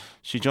Garden.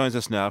 She joins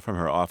us now from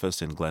her office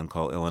in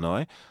Glencoe,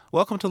 Illinois.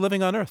 Welcome to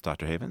Living on Earth,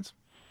 Dr. Havens.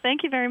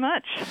 Thank you very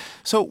much.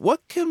 So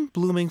what can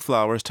blooming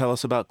flowers tell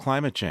us about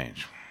climate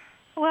change?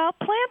 Well,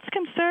 plants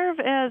can serve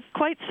as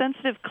quite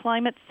sensitive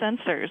climate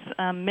sensors.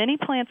 Many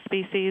plant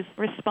species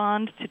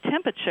respond to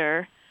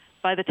temperature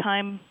by the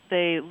time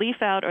they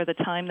leaf out or the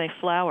time they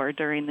flower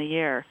during the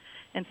year.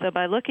 And so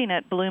by looking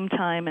at bloom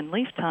time and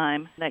leaf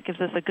time, that gives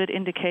us a good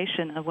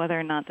indication of whether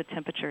or not the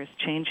temperature is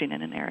changing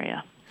in an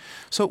area.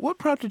 So what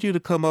prompted you to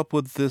come up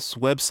with this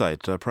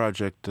website,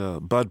 Project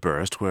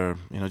BudBurst, where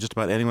just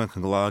about anyone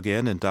can log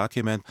in and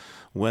document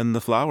when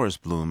the flowers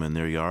bloom in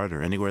their yard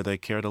or anywhere they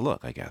care to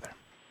look, I gather?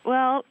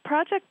 Well,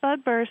 Project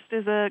BudBurst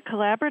is a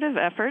collaborative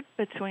effort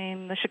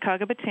between the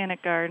Chicago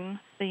Botanic Garden,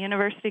 the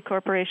University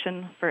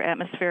Corporation for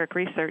Atmospheric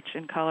Research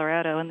in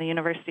Colorado, and the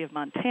University of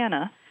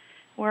Montana.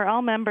 We're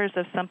all members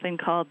of something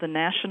called the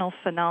National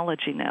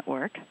Phenology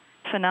Network.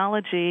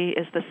 Phenology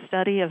is the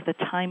study of the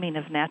timing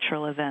of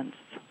natural events.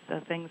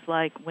 So things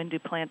like when do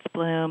plants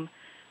bloom,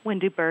 when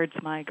do birds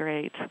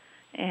migrate?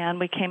 And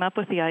we came up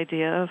with the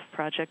idea of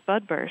Project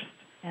BudBurst.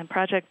 And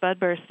Project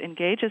BudBurst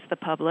engages the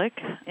public,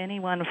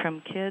 anyone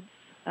from kids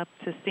up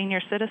to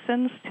senior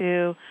citizens,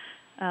 to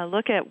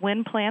look at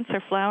when plants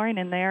are flowering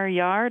in their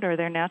yard or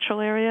their natural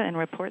area and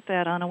report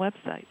that on a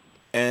website.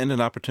 And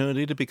an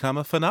opportunity to become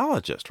a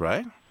phenologist,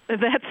 right?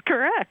 That's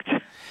correct.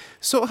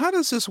 So how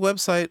does this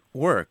website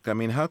work? I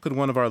mean, how could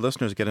one of our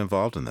listeners get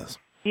involved in this?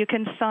 You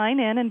can sign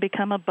in and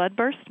become a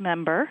BudBurst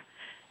member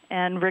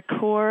and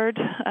record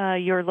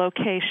your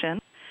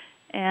location.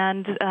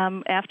 And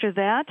after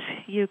that,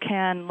 you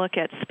can look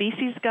at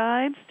species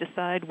guides,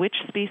 decide which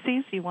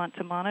species you want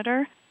to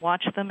monitor,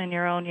 watch them in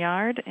your own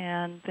yard,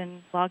 and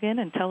then log in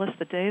and tell us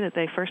the day that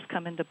they first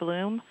come into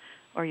bloom,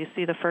 or you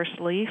see the first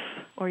leaf,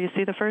 or you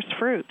see the first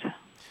fruit.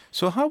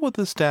 So how will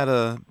this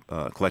data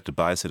collected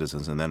by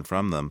citizens and then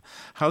from them,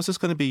 how is this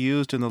going to be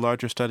used in the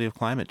larger study of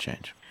climate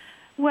change?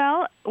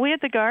 Well, we at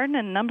the Garden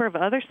and a number of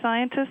other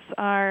scientists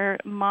are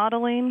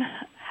modeling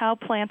how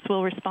plants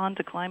will respond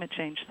to climate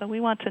change. So we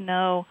want to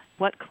know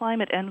what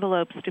climate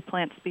envelopes do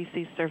plant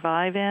species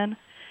survive in.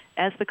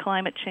 As the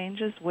climate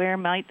changes, where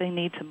might they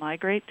need to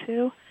migrate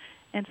to?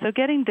 And so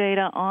getting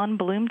data on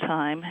bloom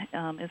time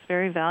is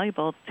very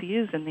valuable to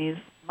use in these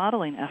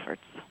modeling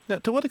efforts. Now,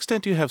 to what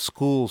extent do you have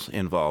schools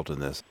involved in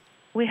this?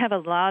 We have a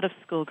lot of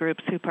school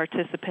groups who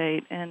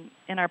participate, and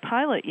in our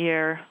pilot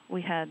year,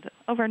 we had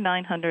over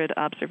 900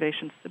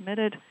 observations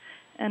submitted,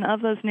 and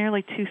of those,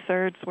 nearly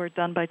two-thirds were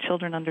done by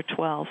children under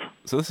 12.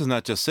 So this is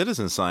not just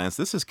citizen science,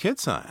 this is kid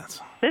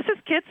science. This is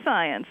kid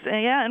science,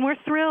 and we're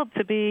thrilled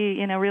to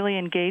be, really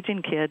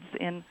engaging kids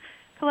in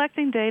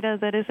collecting data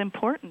that is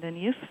important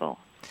and useful.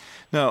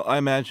 Now, I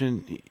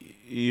imagine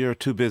you're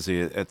too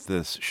busy at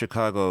this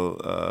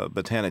Chicago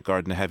Botanic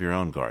Garden to have your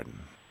own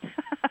garden.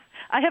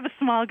 I have a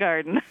small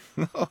garden.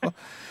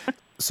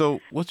 So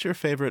what's your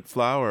favorite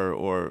flower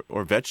or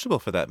vegetable,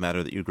 for that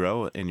matter, that you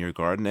grow in your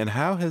garden, and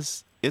how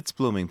has its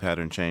blooming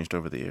pattern changed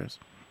over the years?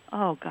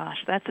 Oh, gosh,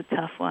 that's a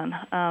tough one.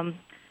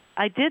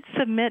 I did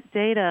submit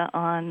data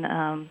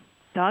on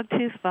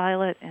dogtooth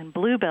violet and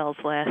bluebells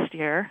last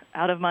year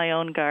out of my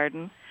own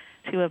garden,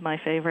 two of my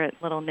favorite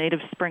little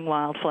native spring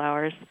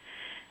wildflowers.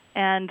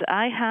 And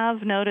I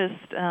have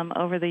noticed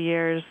over the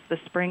years the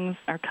springs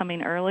are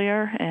coming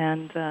earlier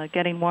and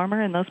getting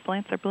warmer, and those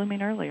plants are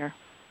blooming earlier.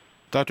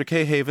 Dr.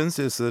 Kay Havens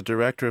is the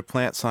Director of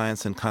Plant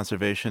Science and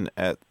Conservation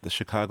at the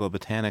Chicago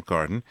Botanic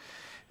Garden,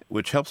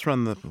 which helps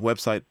run the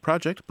website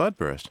Project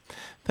BudBurst.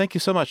 Thank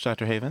you so much,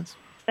 Dr. Havens.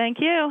 Thank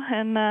you,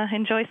 and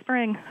enjoy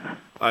spring.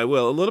 I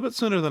will, a little bit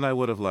sooner than I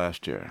would have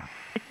last year.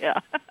 Yeah.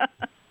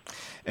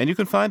 And you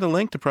can find a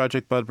link to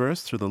Project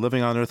BudBurst through the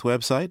Living on Earth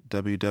website,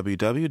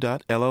 www.loe.org.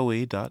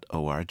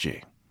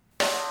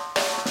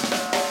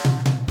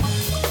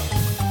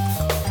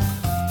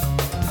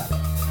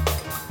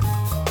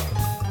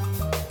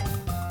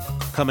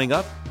 Coming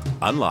up,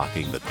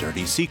 unlocking the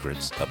dirty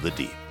secrets of the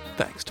deep,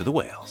 thanks to the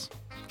whales.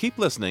 Keep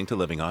listening to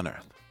Living on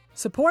Earth.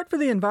 Support for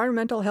the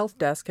Environmental Health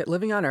Desk at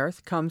Living on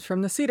Earth comes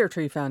from the Cedar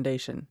Tree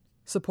Foundation.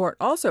 Support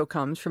also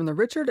comes from the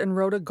Richard and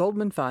Rhoda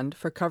Goldman Fund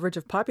for coverage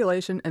of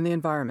population and the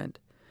environment.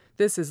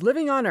 This is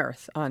Living on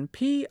Earth on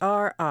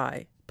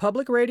PRI,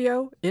 Public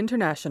Radio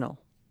International.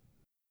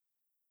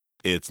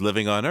 It's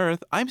Living on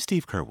Earth. I'm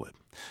Steve Kerwood.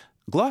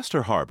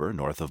 Gloucester Harbor,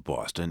 north of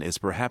Boston, is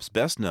perhaps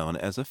best known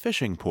as a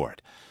fishing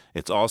port.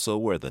 It's also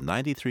where the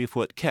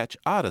 93-foot ketch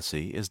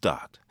Odyssey is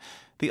docked.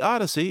 The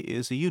Odyssey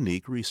is a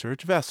unique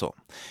research vessel.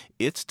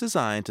 It's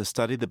designed to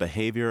study the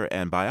behavior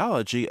and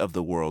biology of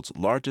the world's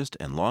largest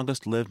and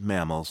longest-lived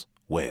mammals,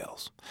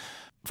 whales.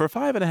 For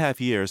 5.5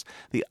 years,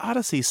 the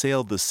Odyssey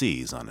sailed the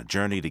seas on a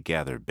journey to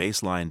gather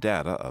baseline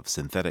data of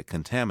synthetic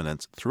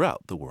contaminants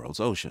throughout the world's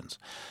oceans.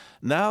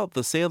 Now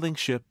the sailing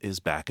ship is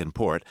back in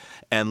port,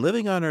 and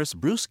Living on Earth's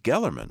Bruce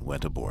Gellerman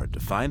went aboard to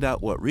find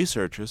out what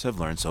researchers have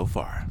learned so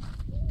far.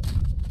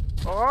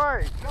 All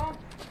right.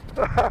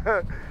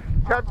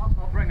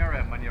 I'll bring her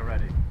in when you're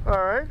ready.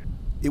 All right.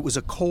 It was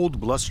a cold,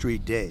 blustery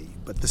day,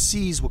 but the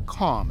seas were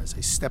calm as I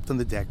stepped on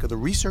the deck of the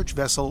research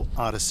vessel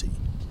Odyssey.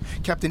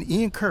 Captain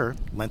Ian Kerr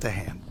lent a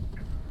hand.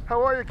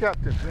 How are you,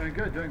 Captain? Doing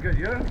good.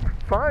 You?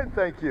 Fine,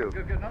 thank you.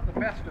 Good, not the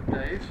best of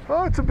days.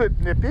 Oh, it's a bit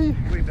nippy. A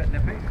wee bit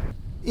nippy.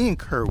 Ian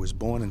Kerr was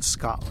born in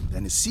Scotland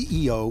and is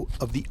CEO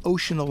of the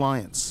Ocean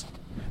Alliance.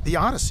 The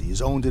Odyssey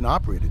is owned and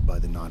operated by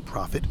the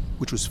nonprofit,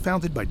 which was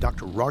founded by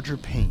Dr. Roger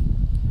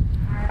Payne.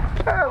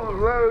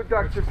 Hello,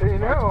 Dr.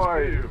 Payne. How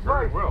are you?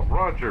 Very well.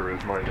 Roger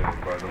is my name,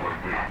 by the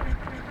way.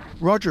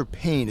 Roger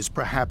Payne is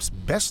perhaps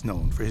best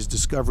known for his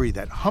discovery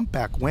that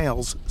humpback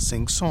whales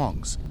sing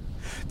songs.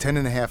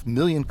 10.5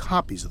 million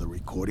copies of the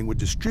recording were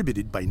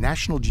distributed by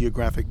National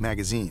Geographic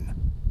magazine.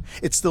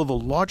 It's still the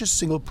largest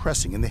single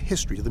pressing in the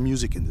history of the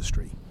music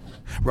industry.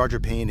 Roger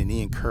Payne and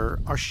Ian Kerr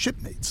are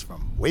shipmates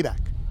from way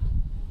back.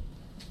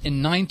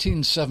 In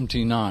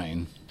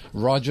 1979,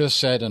 Roger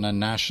said in a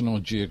National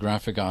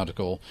Geographic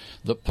article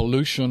that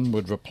pollution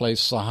would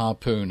replace the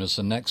harpoon as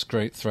the next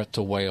great threat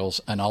to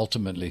whales and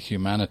ultimately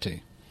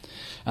humanity.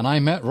 And I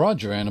met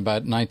Roger in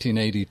about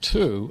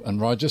 1982,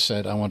 and Roger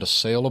said, I want to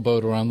sail a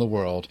boat around the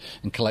world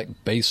and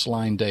collect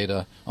baseline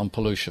data on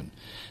pollution.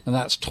 And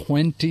that's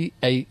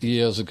 28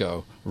 years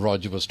ago,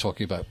 Roger was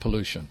talking about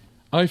pollution.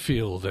 I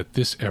feel that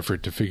this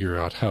effort to figure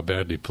out how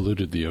badly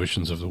polluted the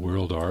oceans of the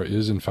world are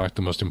is, in fact,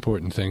 the most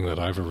important thing that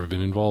I've ever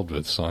been involved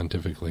with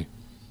scientifically.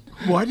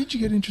 Why did you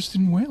get interested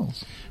in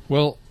whales?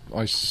 Well,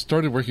 I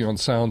started working on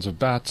sounds of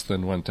bats,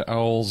 then went to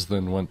owls,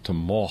 then went to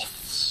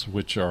moths,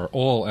 which are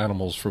all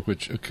animals for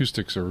which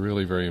acoustics are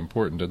really very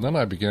important. And then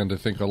I began to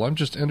think, well, I'm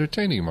just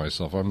entertaining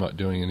myself. I'm not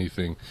doing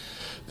anything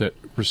that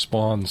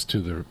responds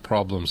to the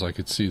problems I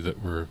could see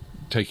that were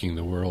taking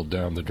the world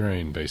down the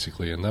drain,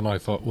 basically. And then I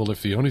thought, well,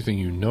 if the only thing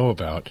you know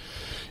about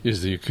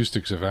is the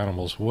acoustics of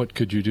animals, what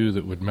could you do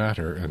that would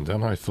matter? And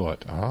then I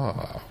thought,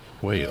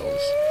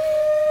 whales.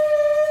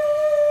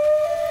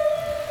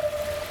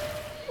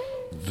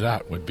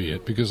 That would be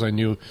it, because I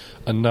knew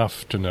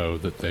enough to know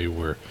that they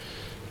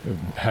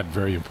had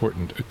very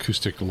important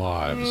acoustic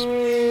lives.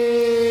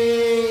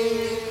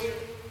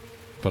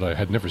 But I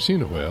had never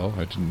seen a whale.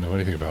 I didn't know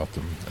anything about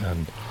them.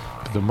 And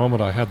the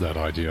moment I had that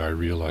idea, I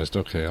realized,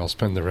 okay, I'll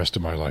spend the rest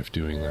of my life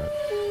doing that.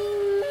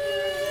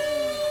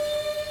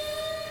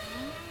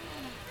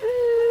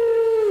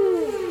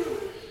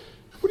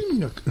 What do you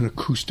mean an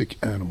acoustic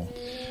animal?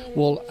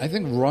 Well, I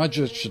think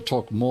Roger should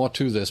talk more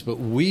to this, but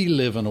we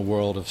live in a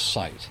world of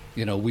sight.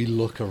 You know, we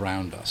look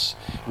around us.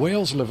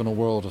 Whales live in a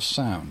world of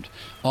sound.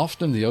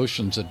 Often the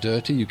oceans are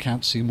dirty. You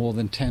can't see more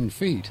than 10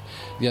 feet.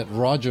 Yet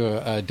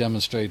Roger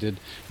demonstrated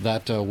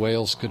that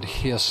whales could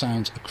hear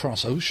sounds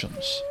across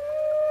oceans.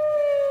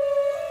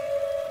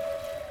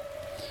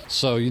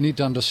 So you need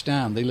to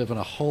understand, they live in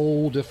a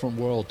whole different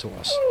world to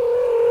us.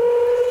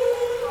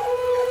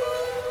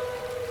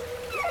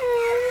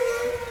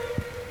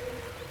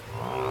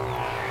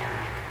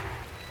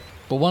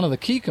 But one of the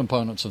key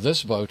components of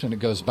this boat, and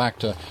it goes back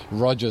to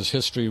Roger's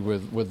history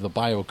with the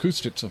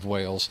bioacoustics of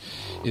whales,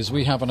 is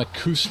we have an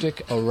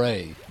acoustic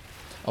array,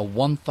 a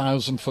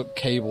 1,000-foot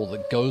cable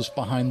that goes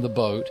behind the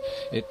boat.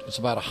 It's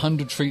about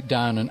 100 feet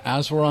down, and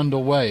as we're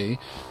underway,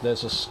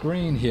 there's a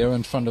screen here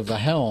in front of the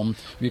helm.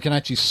 You can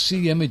actually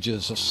see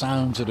images of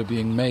sounds that are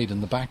being made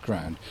in the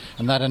background,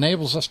 and that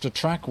enables us to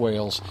track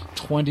whales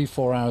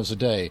 24 hours a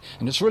day.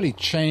 And it's really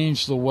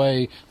changed the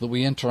way that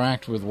we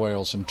interact with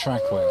whales and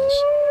track whales.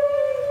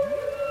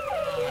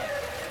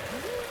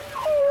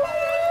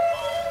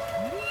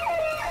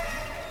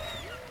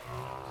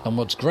 And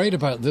what's great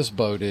about this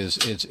boat is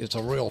it's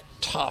a real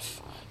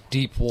tough,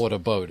 deep water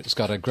boat. It's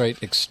got a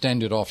great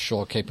extended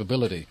offshore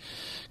capability.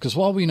 Because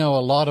while we know a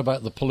lot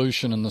about the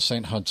pollution in the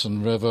St.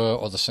 Hudson River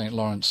or the St.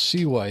 Lawrence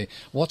Seaway,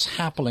 what's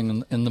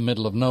happening in the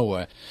middle of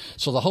nowhere?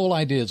 So the whole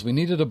idea is we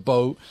needed a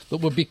boat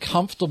that would be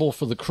comfortable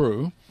for the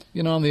crew.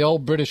 You know, on the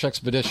old British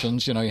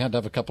expeditions, you had to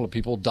have a couple of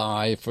people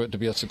die for it to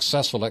be a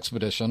successful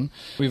expedition.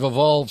 We've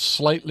evolved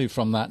slightly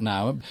from that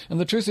now. And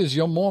the truth is,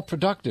 you're more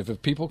productive.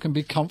 If people can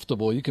be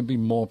comfortable, you can be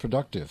more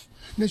productive.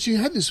 Now, so you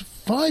had this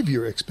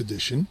 5-year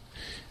expedition.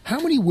 How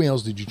many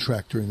whales did you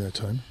track during that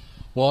time?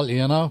 Well,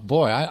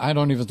 I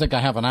don't even think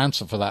I have an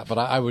answer for that, but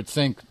I would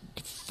think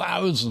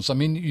thousands. I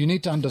mean, you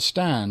need to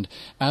understand,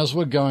 as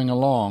we're going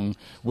along,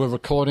 we're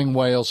recording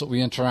whales that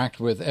we interact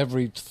with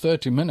every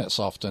 30 minutes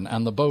often,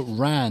 and the boat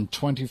ran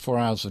 24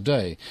 hours a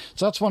day.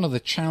 So that's one of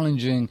the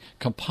challenging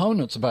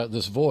components about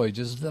this voyage,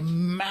 is the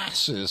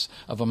masses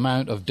of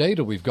amount of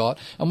data we've got.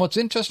 And what's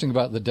interesting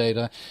about the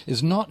data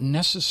is not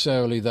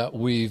necessarily that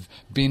we've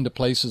been to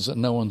places that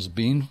no one's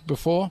been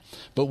before,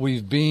 but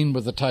we've been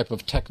with the type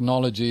of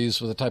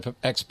technologies, with the type of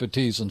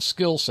expertise and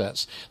skill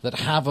sets that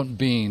haven't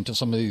been to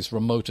some of these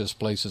remotest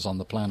places on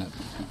the planet.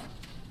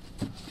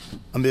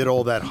 Amid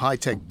all that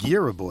high-tech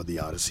gear aboard the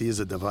Odyssey is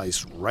a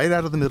device right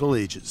out of the Middle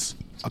Ages,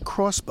 a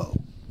crossbow.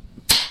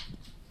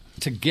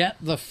 To get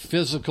the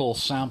physical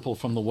sample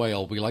from the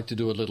whale, we like to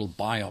do a little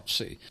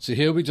biopsy. So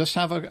here we just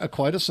have a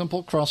quite a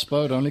simple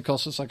crossbow. It only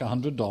costs us like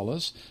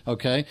 $100,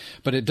 okay?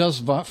 But it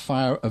does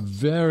fire a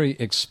very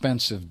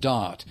expensive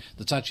dart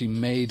that's actually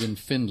made in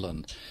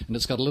Finland. And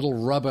it's got a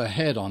little rubber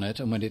head on it,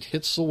 and when it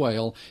hits the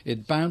whale,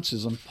 it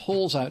bounces and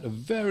pulls out a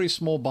very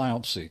small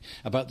biopsy,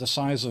 about the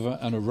size of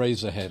an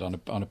eraser head on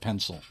a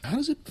pencil. How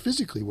does it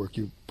physically work?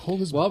 You pull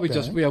this Well,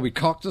 back? we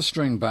cock the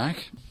string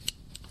back,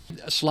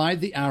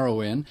 slide the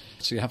arrow in,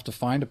 so you have to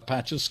find a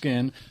patch of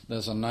skin.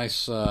 There's a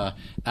nice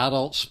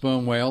adult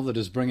sperm whale that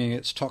is bringing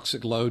its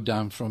toxic load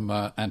down from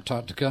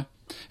Antarctica.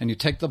 And you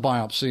take the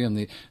biopsy and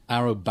the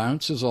arrow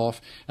bounces off,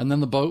 and then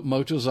the boat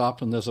motors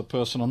up and there's a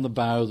person on the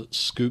bow that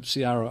scoops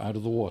the arrow out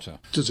of the water.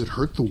 Does it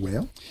hurt the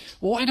whale?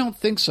 Well, I don't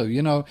think so.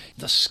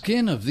 The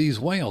skin of these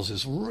whales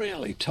is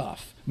really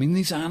tough. I mean,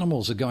 these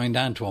animals are going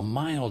down to a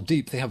mile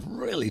deep. They have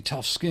really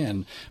tough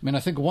skin. I mean, I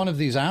think one of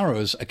these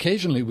arrows,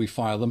 occasionally we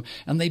fire them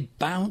and they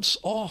bounce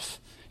off.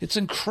 It's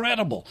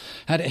incredible.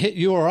 Had it hit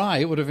you or I,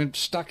 it would have been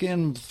stuck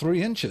in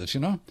 3 inches, Do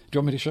you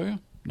want me to show you?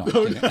 No.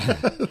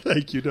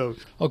 Thank you, no.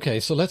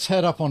 Okay, so let's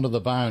head up onto the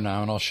bow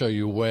now, and I'll show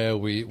you where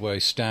we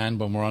stand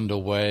when we're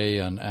underway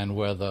and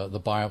where the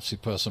biopsy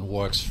person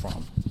works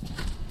from.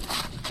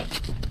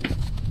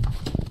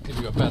 Give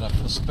you a better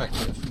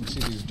perspective. You can see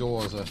these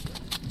doors are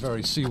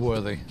very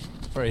seaworthy,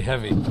 very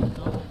heavy.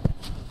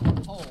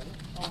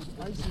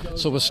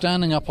 So we're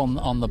standing up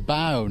on the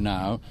bow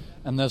now,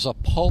 and there's a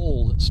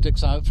pole that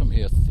sticks out from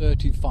here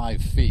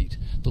 35 feet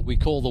that we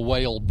call the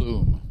whale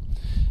boom.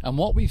 And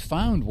what we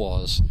found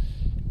was,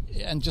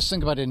 and just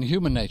think about it in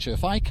human nature,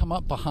 if I come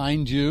up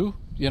behind you,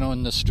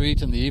 in the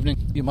street in the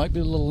evening, you might be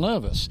a little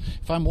nervous.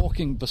 If I'm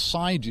walking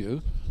beside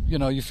you,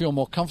 you feel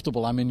more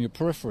comfortable. I'm in your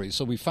periphery.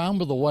 So we found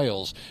with the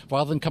whales,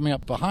 rather than coming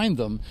up behind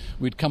them,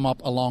 we'd come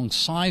up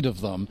alongside of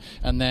them,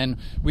 and then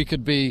we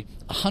could be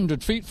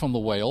 100 feet from the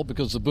whale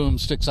because the boom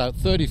sticks out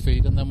 30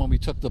 feet, and then when we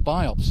took the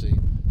biopsy,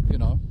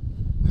 Now,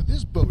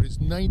 this boat is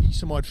 90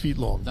 some odd feet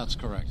long. That's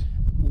correct.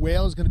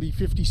 Whale is going to be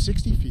 50,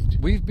 60 feet.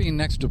 We've been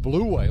next to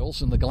blue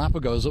whales in the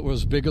Galapagos that were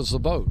as big as the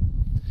boat.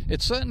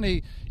 It's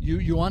certainly,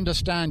 you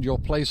understand your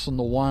place in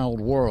the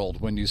wild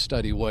world when you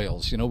study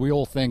whales. We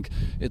all think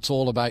it's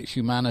all about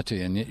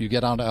humanity, and yet you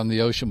get out on the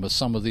ocean with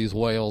some of these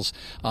whales,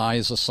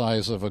 eyes the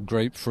size of a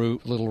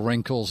grapefruit, little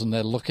wrinkles, and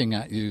they're looking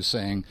at you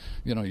saying,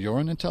 you're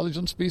an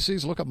intelligent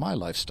species, look at my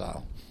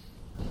lifestyle.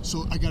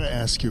 So I got to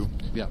ask you,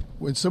 yeah,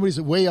 when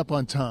somebody's way up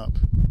on top,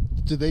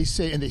 do they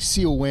say, and they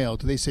see a whale,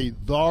 do they say,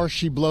 "Thar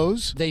she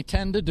blows"? They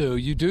tend to do.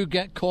 You do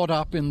get caught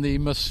up in the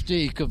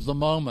mystique of the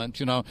moment.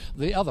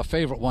 The other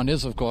favorite one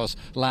is, of course,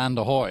 land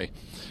ahoy.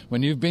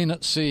 When you've been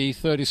at sea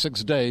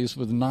 36 days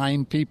with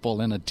 9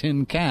 people in a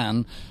tin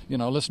can,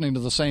 listening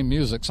to the same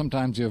music,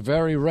 sometimes you're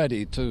very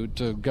ready to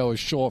go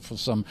ashore for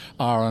some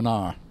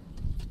R&R.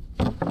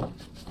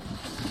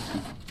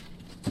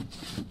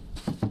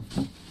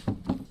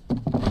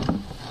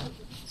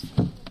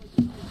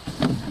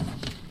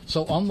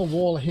 So on the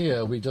wall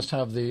here, we just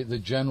have the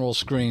general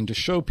screen to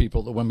show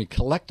people that when we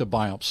collect a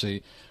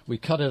biopsy, we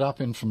cut it up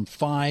in from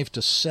 5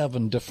 to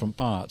 7 different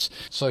parts.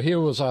 So here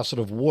was our sort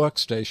of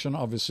workstation.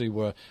 Obviously,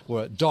 we're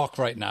at dock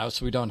right now,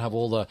 so we don't have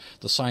all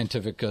the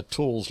scientific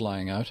tools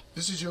lying out.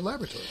 This is your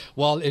laboratory.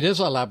 Well, it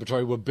is our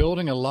laboratory. We're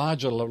building a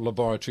larger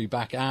laboratory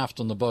back aft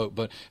on the boat,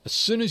 but as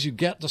soon as you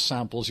get the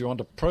samples, you want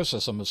to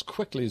process them as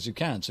quickly as you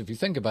can. So if you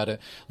think about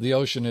it, the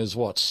ocean is,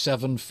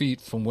 7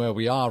 feet from where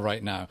we are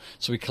right now.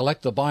 So we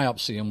collect the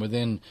biopsy, and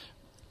within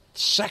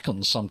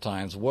seconds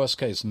sometimes, worst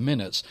case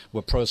minutes,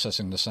 we're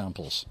processing the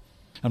samples.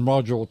 And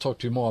Roger will talk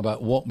to you more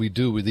about what we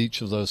do with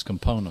each of those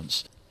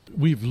components.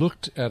 We've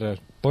looked at a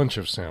bunch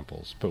of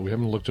samples, but we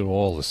haven't looked at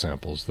all the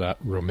samples. That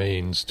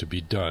remains to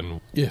be done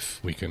if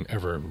we can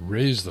ever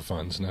raise the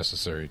funds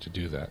necessary to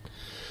do that.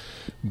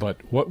 But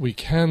what we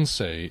can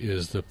say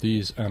is that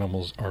these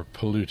animals are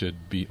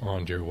polluted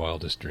beyond your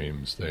wildest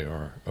dreams. They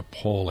are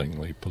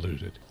appallingly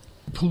polluted.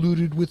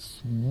 Polluted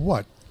with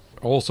what?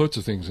 All sorts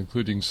of things,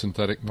 including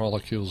synthetic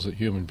molecules that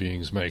human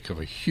beings make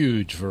of a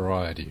huge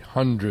variety,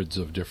 hundreds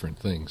of different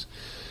things.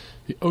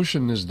 The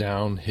ocean is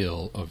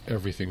downhill of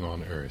everything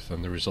on Earth,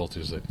 and the result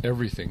is that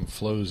everything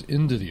flows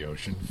into the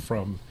ocean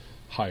from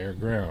higher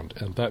ground,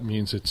 and that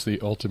means it's the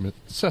ultimate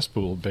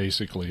cesspool,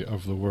 basically,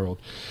 of the world.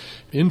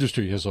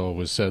 Industry has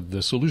always said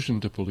the solution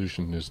to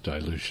pollution is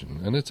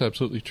dilution, and it's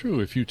absolutely true.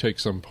 If you take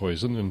some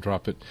poison and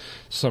drop it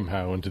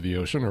somehow into the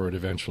ocean, or it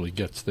eventually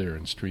gets there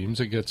in streams,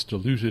 it gets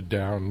diluted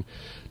down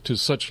to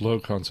such low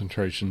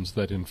concentrations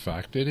that, in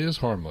fact, it is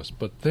harmless.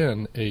 But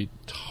then a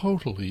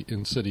totally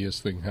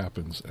insidious thing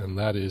happens, and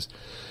that is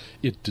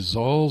it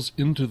dissolves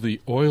into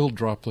the oil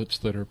droplets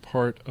that are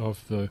part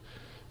of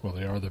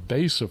they are the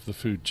base of the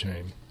food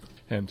chain.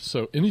 And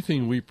so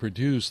anything we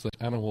produce that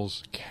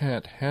animals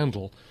can't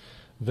handle,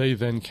 they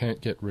then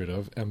can't get rid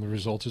of, and the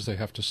result is they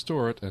have to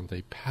store it, and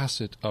they pass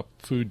it up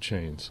food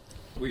chains.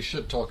 We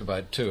should talk about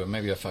it too, and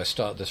maybe if I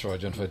start this,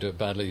 Roger, and if I do it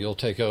badly, you'll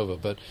take over,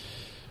 but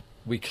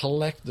we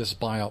collect this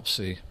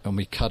biopsy and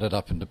we cut it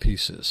up into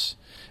pieces.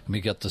 And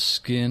we get the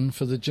skin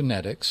for the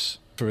genetics,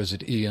 for is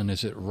it Ian,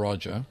 is it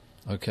Roger?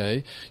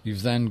 Okay,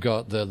 you've then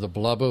got the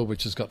blubber,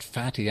 which has got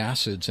fatty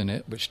acids in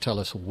it, which tell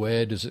us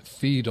where does it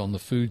feed on the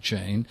food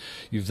chain.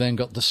 You've then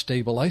got the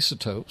stable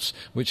isotopes,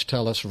 which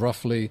tell us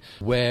roughly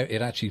where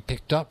it actually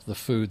picked up the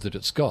food that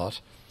it's got.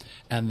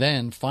 And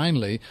then,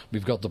 finally,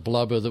 we've got the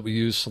blubber that we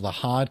use for the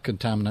hard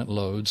contaminant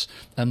loads,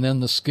 and then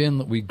the skin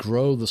that we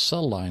grow the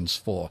cell lines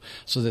for.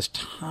 So this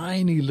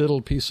tiny little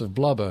piece of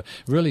blubber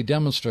really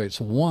demonstrates,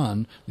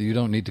 one, that you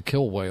don't need to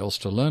kill whales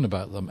to learn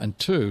about them, and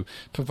two,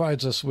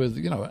 provides us with,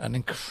 an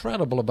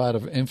incredible amount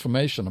of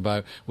information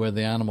about where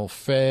the animal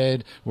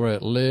fed, where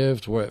it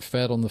lived, where it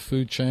fed on the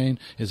food chain.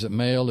 Is it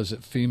male? Is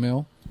it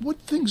female? What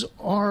things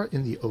are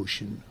in the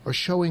ocean, are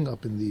showing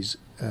up in these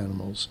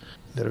animals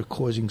that are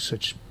causing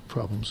such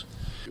problems?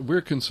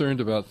 We're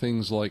concerned about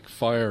things like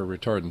fire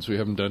retardants. We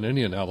haven't done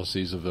any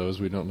analyses of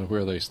those. We don't know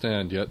where they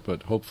stand yet,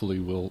 but hopefully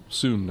we'll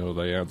soon know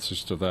the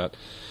answers to that.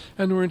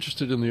 And we're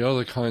interested in the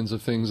other kinds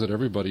of things that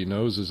everybody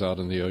knows is out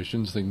in the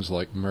oceans, things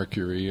like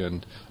mercury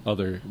and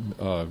other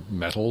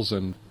metals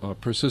and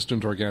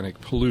persistent organic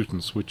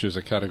pollutants, which is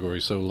a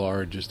category so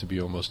large as to be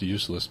almost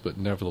useless, but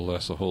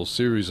nevertheless a whole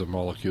series of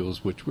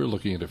molecules, which we're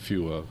looking at a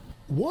few of.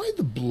 Why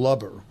the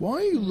blubber? Why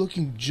are you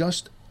looking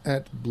just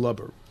at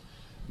blubber?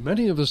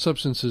 Many of the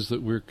substances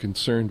that we're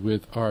concerned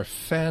with are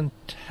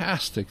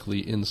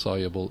fantastically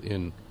insoluble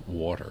in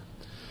water.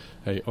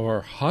 They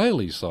are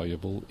highly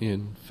soluble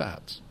in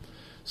fats.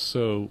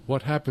 So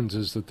what happens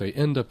is that they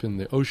end up in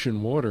the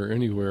ocean water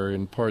anywhere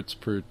in parts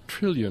per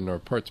trillion or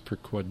parts per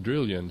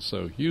quadrillion,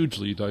 so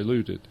hugely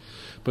diluted.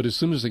 But as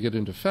soon as they get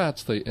into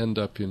fats, they end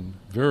up in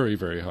very,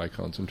 very high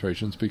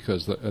concentrations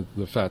because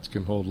the fats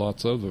can hold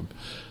lots of them.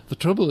 The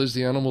trouble is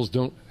the animals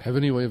don't have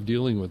any way of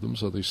dealing with them,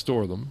 so they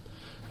store them,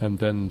 and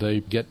then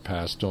they get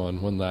passed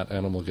on when that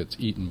animal gets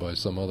eaten by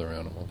some other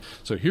animal.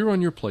 So here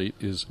on your plate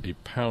is a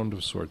pound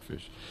of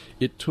swordfish.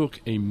 It took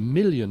 1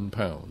 million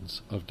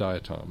pounds of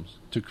diatoms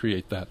to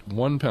create that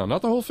 1 pound,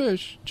 not the whole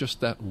fish,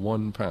 just that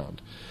 1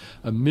 pound.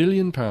 1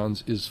 million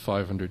pounds is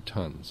 500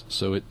 tons.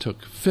 So it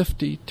took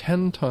 50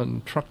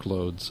 10-ton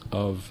truckloads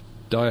of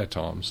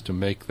diatoms to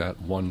make that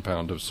 1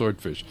 pound of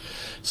swordfish.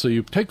 So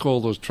you take all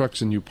those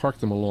trucks and you park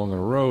them along in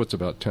a row. It's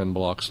about 10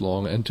 blocks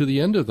long. And to the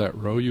end of that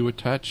row, you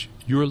attach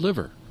your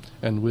liver.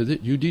 And with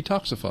it, you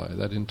detoxify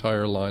that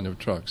entire line of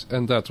trucks.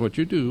 And that's what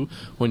you do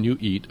when you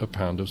eat a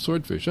pound of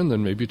swordfish. And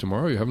then maybe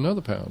tomorrow you have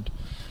another pound.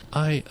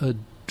 I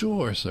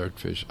adore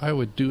swordfish. I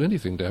would do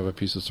anything to have a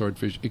piece of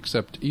swordfish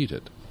except eat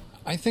it.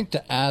 I think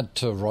to add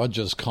to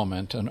Roger's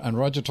comment, and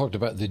Roger talked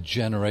about the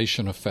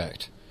generation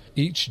effect.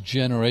 Each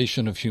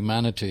generation of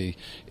humanity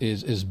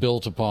is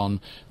built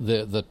upon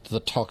the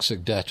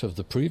toxic debt of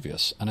the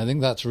previous. And I think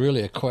that's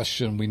really a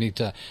question we need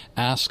to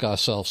ask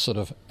ourselves sort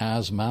of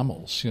as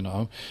mammals,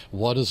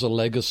 What is a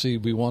legacy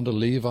we want to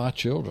leave our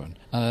children?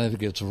 And I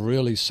think it's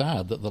really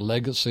sad that the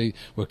legacy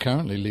we're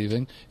currently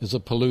leaving is a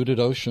polluted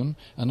ocean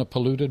and a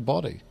polluted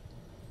body.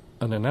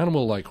 And an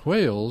animal like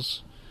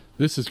whales,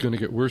 this is going to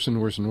get worse and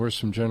worse and worse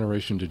from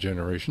generation to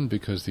generation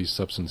because these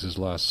substances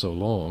last so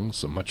long,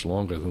 so much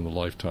longer than the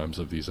lifetimes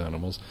of these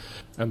animals.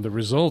 And the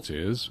result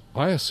is,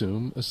 I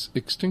assume,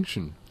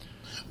 extinction.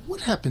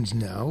 What happens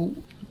now?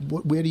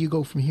 Where do you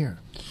go from here?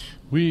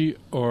 We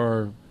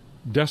are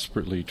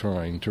desperately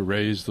trying to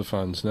raise the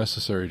funds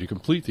necessary to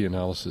complete the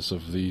analysis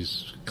of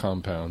these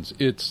compounds.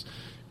 It's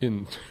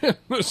in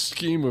the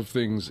scheme of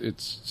things,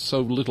 it's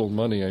so little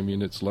money. I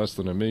mean, it's less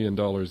than $1 million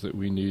that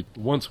we need.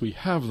 Once we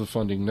have the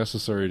funding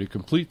necessary to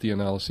complete the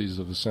analyses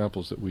of the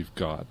samples that we've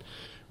got,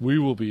 we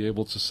will be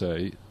able to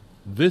say,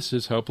 this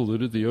is how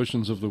polluted the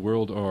oceans of the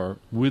world are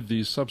with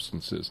these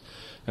substances.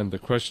 And the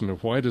question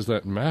of why does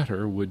that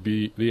matter would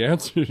be, the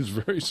answer is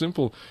very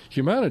simple.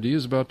 Humanity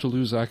is about to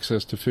lose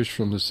access to fish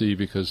from the sea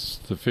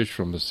because the fish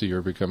from the sea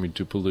are becoming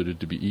too polluted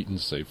to be eaten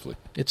safely.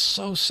 It's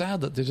so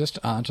sad that there just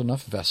aren't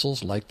enough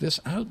vessels like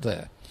this out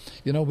there.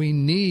 We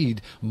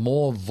need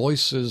more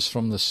voices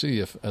from the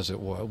sea, as it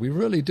were. We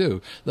really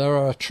do. There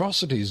are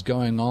atrocities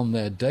going on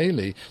there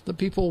daily that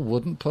people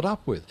wouldn't put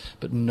up with,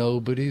 but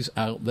nobody's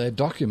out there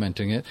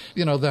documenting it.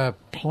 There are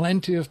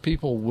plenty of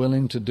people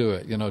willing to do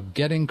it.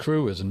 Getting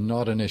crew is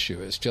not an issue.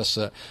 It's just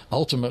that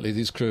ultimately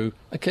these crew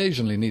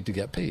occasionally need to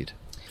get paid.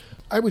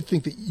 I would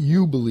think that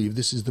you believe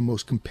this is the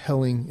most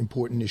compelling,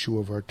 important issue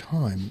of our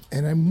time,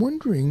 and I'm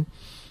wondering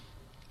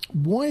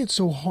why it's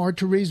so hard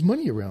to raise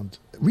money around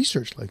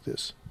research like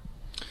this.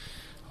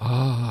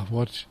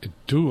 What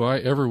do I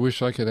ever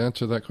wish I could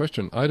answer that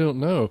question? I don't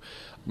know.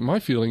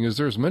 My feeling is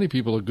there's many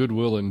people of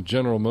goodwill in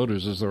General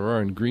Motors as there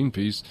are in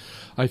Greenpeace.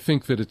 I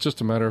think that it's just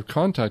a matter of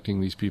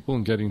contacting these people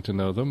and getting to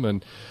know them,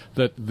 and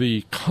that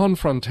the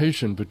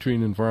confrontation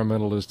between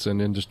environmentalists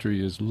and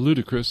industry is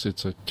ludicrous.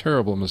 It's a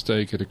terrible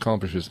mistake. It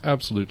accomplishes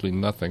absolutely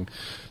nothing.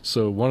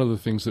 So one of the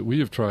things that we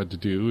have tried to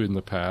do in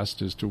the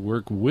past is to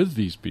work with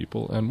these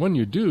people, and when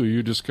you do,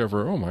 you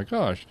discover, oh my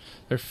gosh,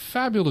 they're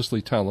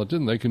fabulously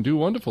talented and they can do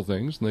wonderful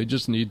things, and they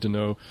just need to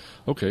know,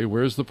 okay,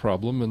 where's the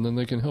problem, and then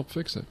they can help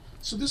fix it.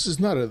 So this is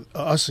not a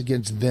us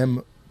against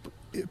them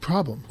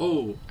problem.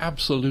 Oh,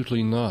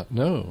 absolutely not,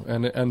 no.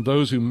 And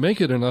those who make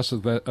it an us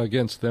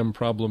against them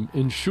problem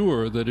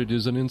ensure that it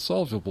is an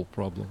insolvable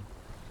problem.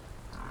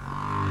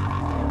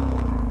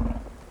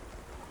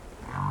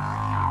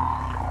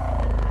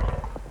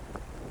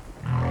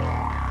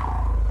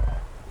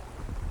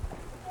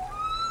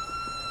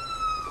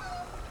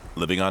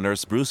 Living on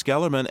Earth's Bruce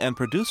Gellerman and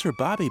producer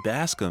Bobby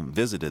Bascom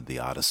visited the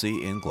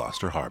Odyssey in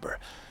Gloucester Harbor.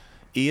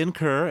 Ian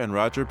Kerr and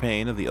Roger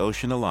Payne of the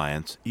Ocean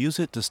Alliance use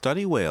it to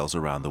study whales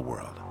around the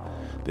world.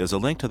 There's a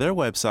link to their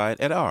website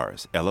at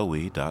ours,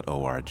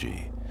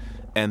 loe.org.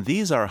 And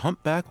these are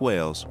humpback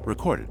whales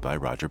recorded by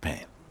Roger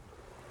Payne.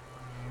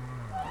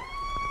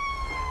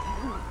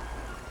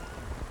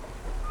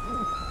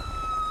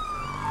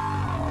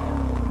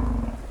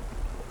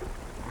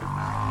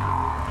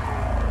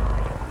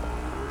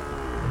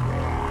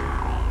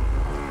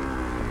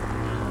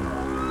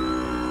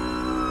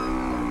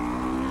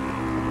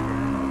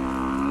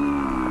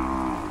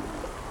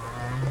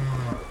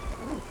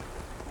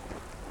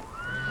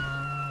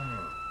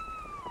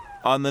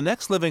 On the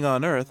next Living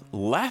on Earth,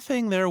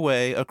 laughing their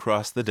way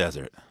across the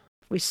desert.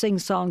 We sing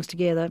songs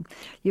together.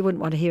 You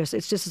wouldn't want to hear us.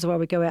 It's just as well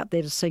we go out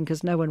there to sing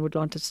because no one would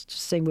want us to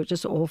sing. We're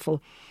just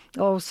awful.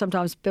 Or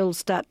sometimes Bill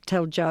start to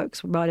tell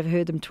jokes. We might have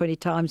heard them 20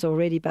 times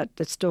already, but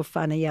it's still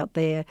funny out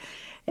there.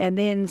 And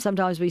then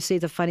sometimes we see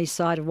the funny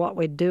side of what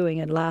we're doing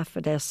and laugh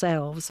at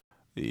ourselves.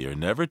 You're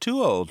never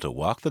too old to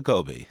walk the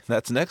Gobi.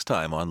 That's next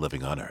time on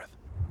Living on Earth.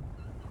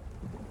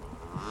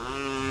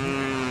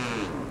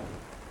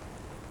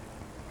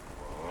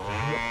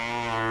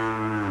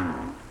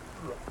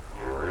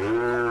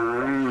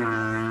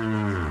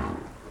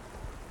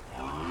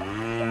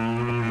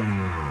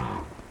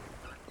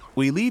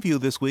 We leave you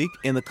this week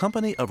in the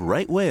company of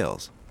right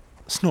whales,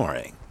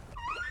 snoring,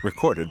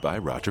 recorded by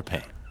Roger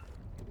Payne.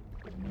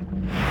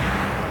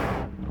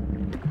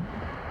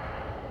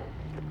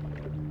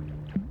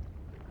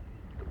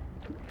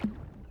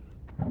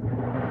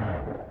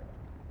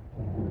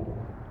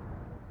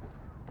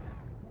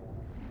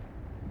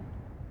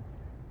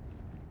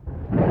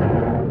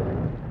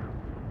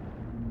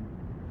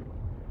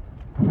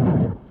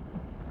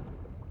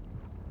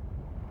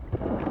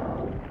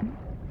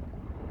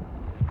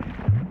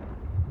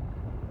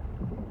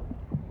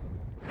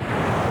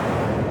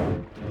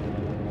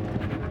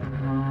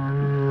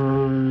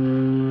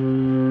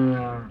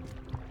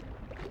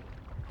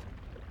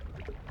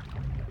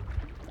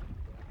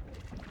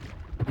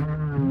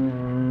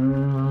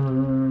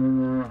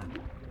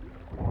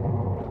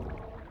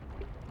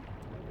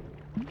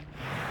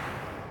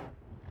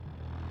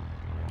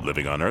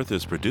 Living on Earth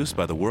is produced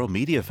by the World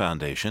Media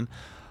Foundation.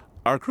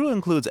 Our crew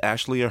includes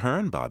Ashley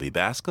Ahern, Bobby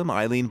Bascom,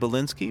 Eileen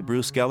Belinsky,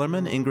 Bruce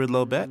Gellerman, Ingrid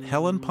Lobet,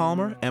 Helen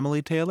Palmer,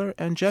 Emily Taylor,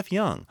 and Jeff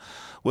Young,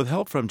 with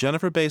help from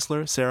Jennifer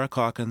Basler, Sarah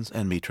Calkins,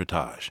 and Mitra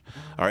Taj.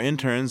 Our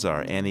interns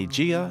are Annie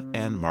Gia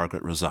and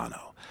Margaret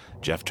Rosano.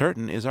 Jeff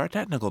Turton is our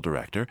technical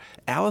director.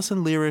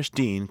 Allison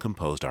Learish-Dean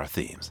composed our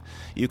themes.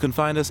 You can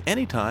find us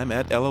anytime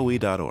at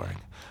LOE.org.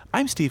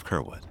 I'm Steve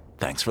Curwood.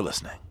 Thanks for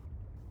listening.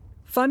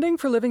 Funding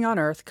for Living on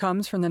Earth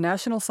comes from the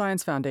National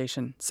Science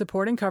Foundation,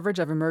 supporting coverage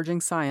of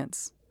emerging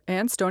science,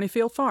 and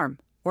Stonyfield Farm,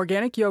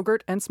 organic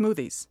yogurt and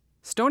smoothies.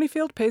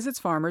 Stonyfield pays its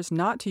farmers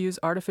not to use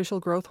artificial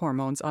growth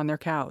hormones on their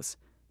cows.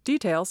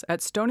 Details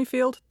at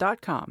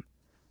stonyfield.com.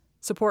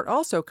 Support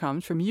also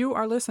comes from you,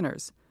 our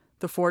listeners,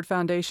 the Ford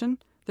Foundation,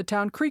 the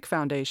Town Creek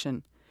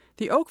Foundation,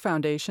 the Oak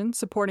Foundation,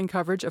 supporting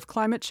coverage of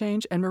climate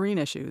change and marine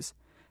issues,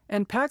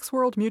 and Pax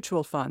World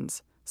Mutual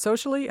Funds,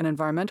 socially and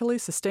environmentally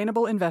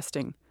sustainable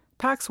investing.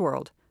 Pax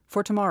World,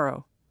 for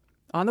tomorrow.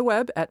 On the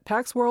web at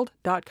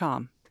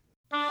paxworld.com.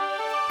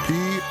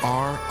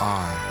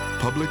 PRI,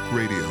 Public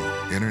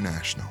Radio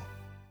International.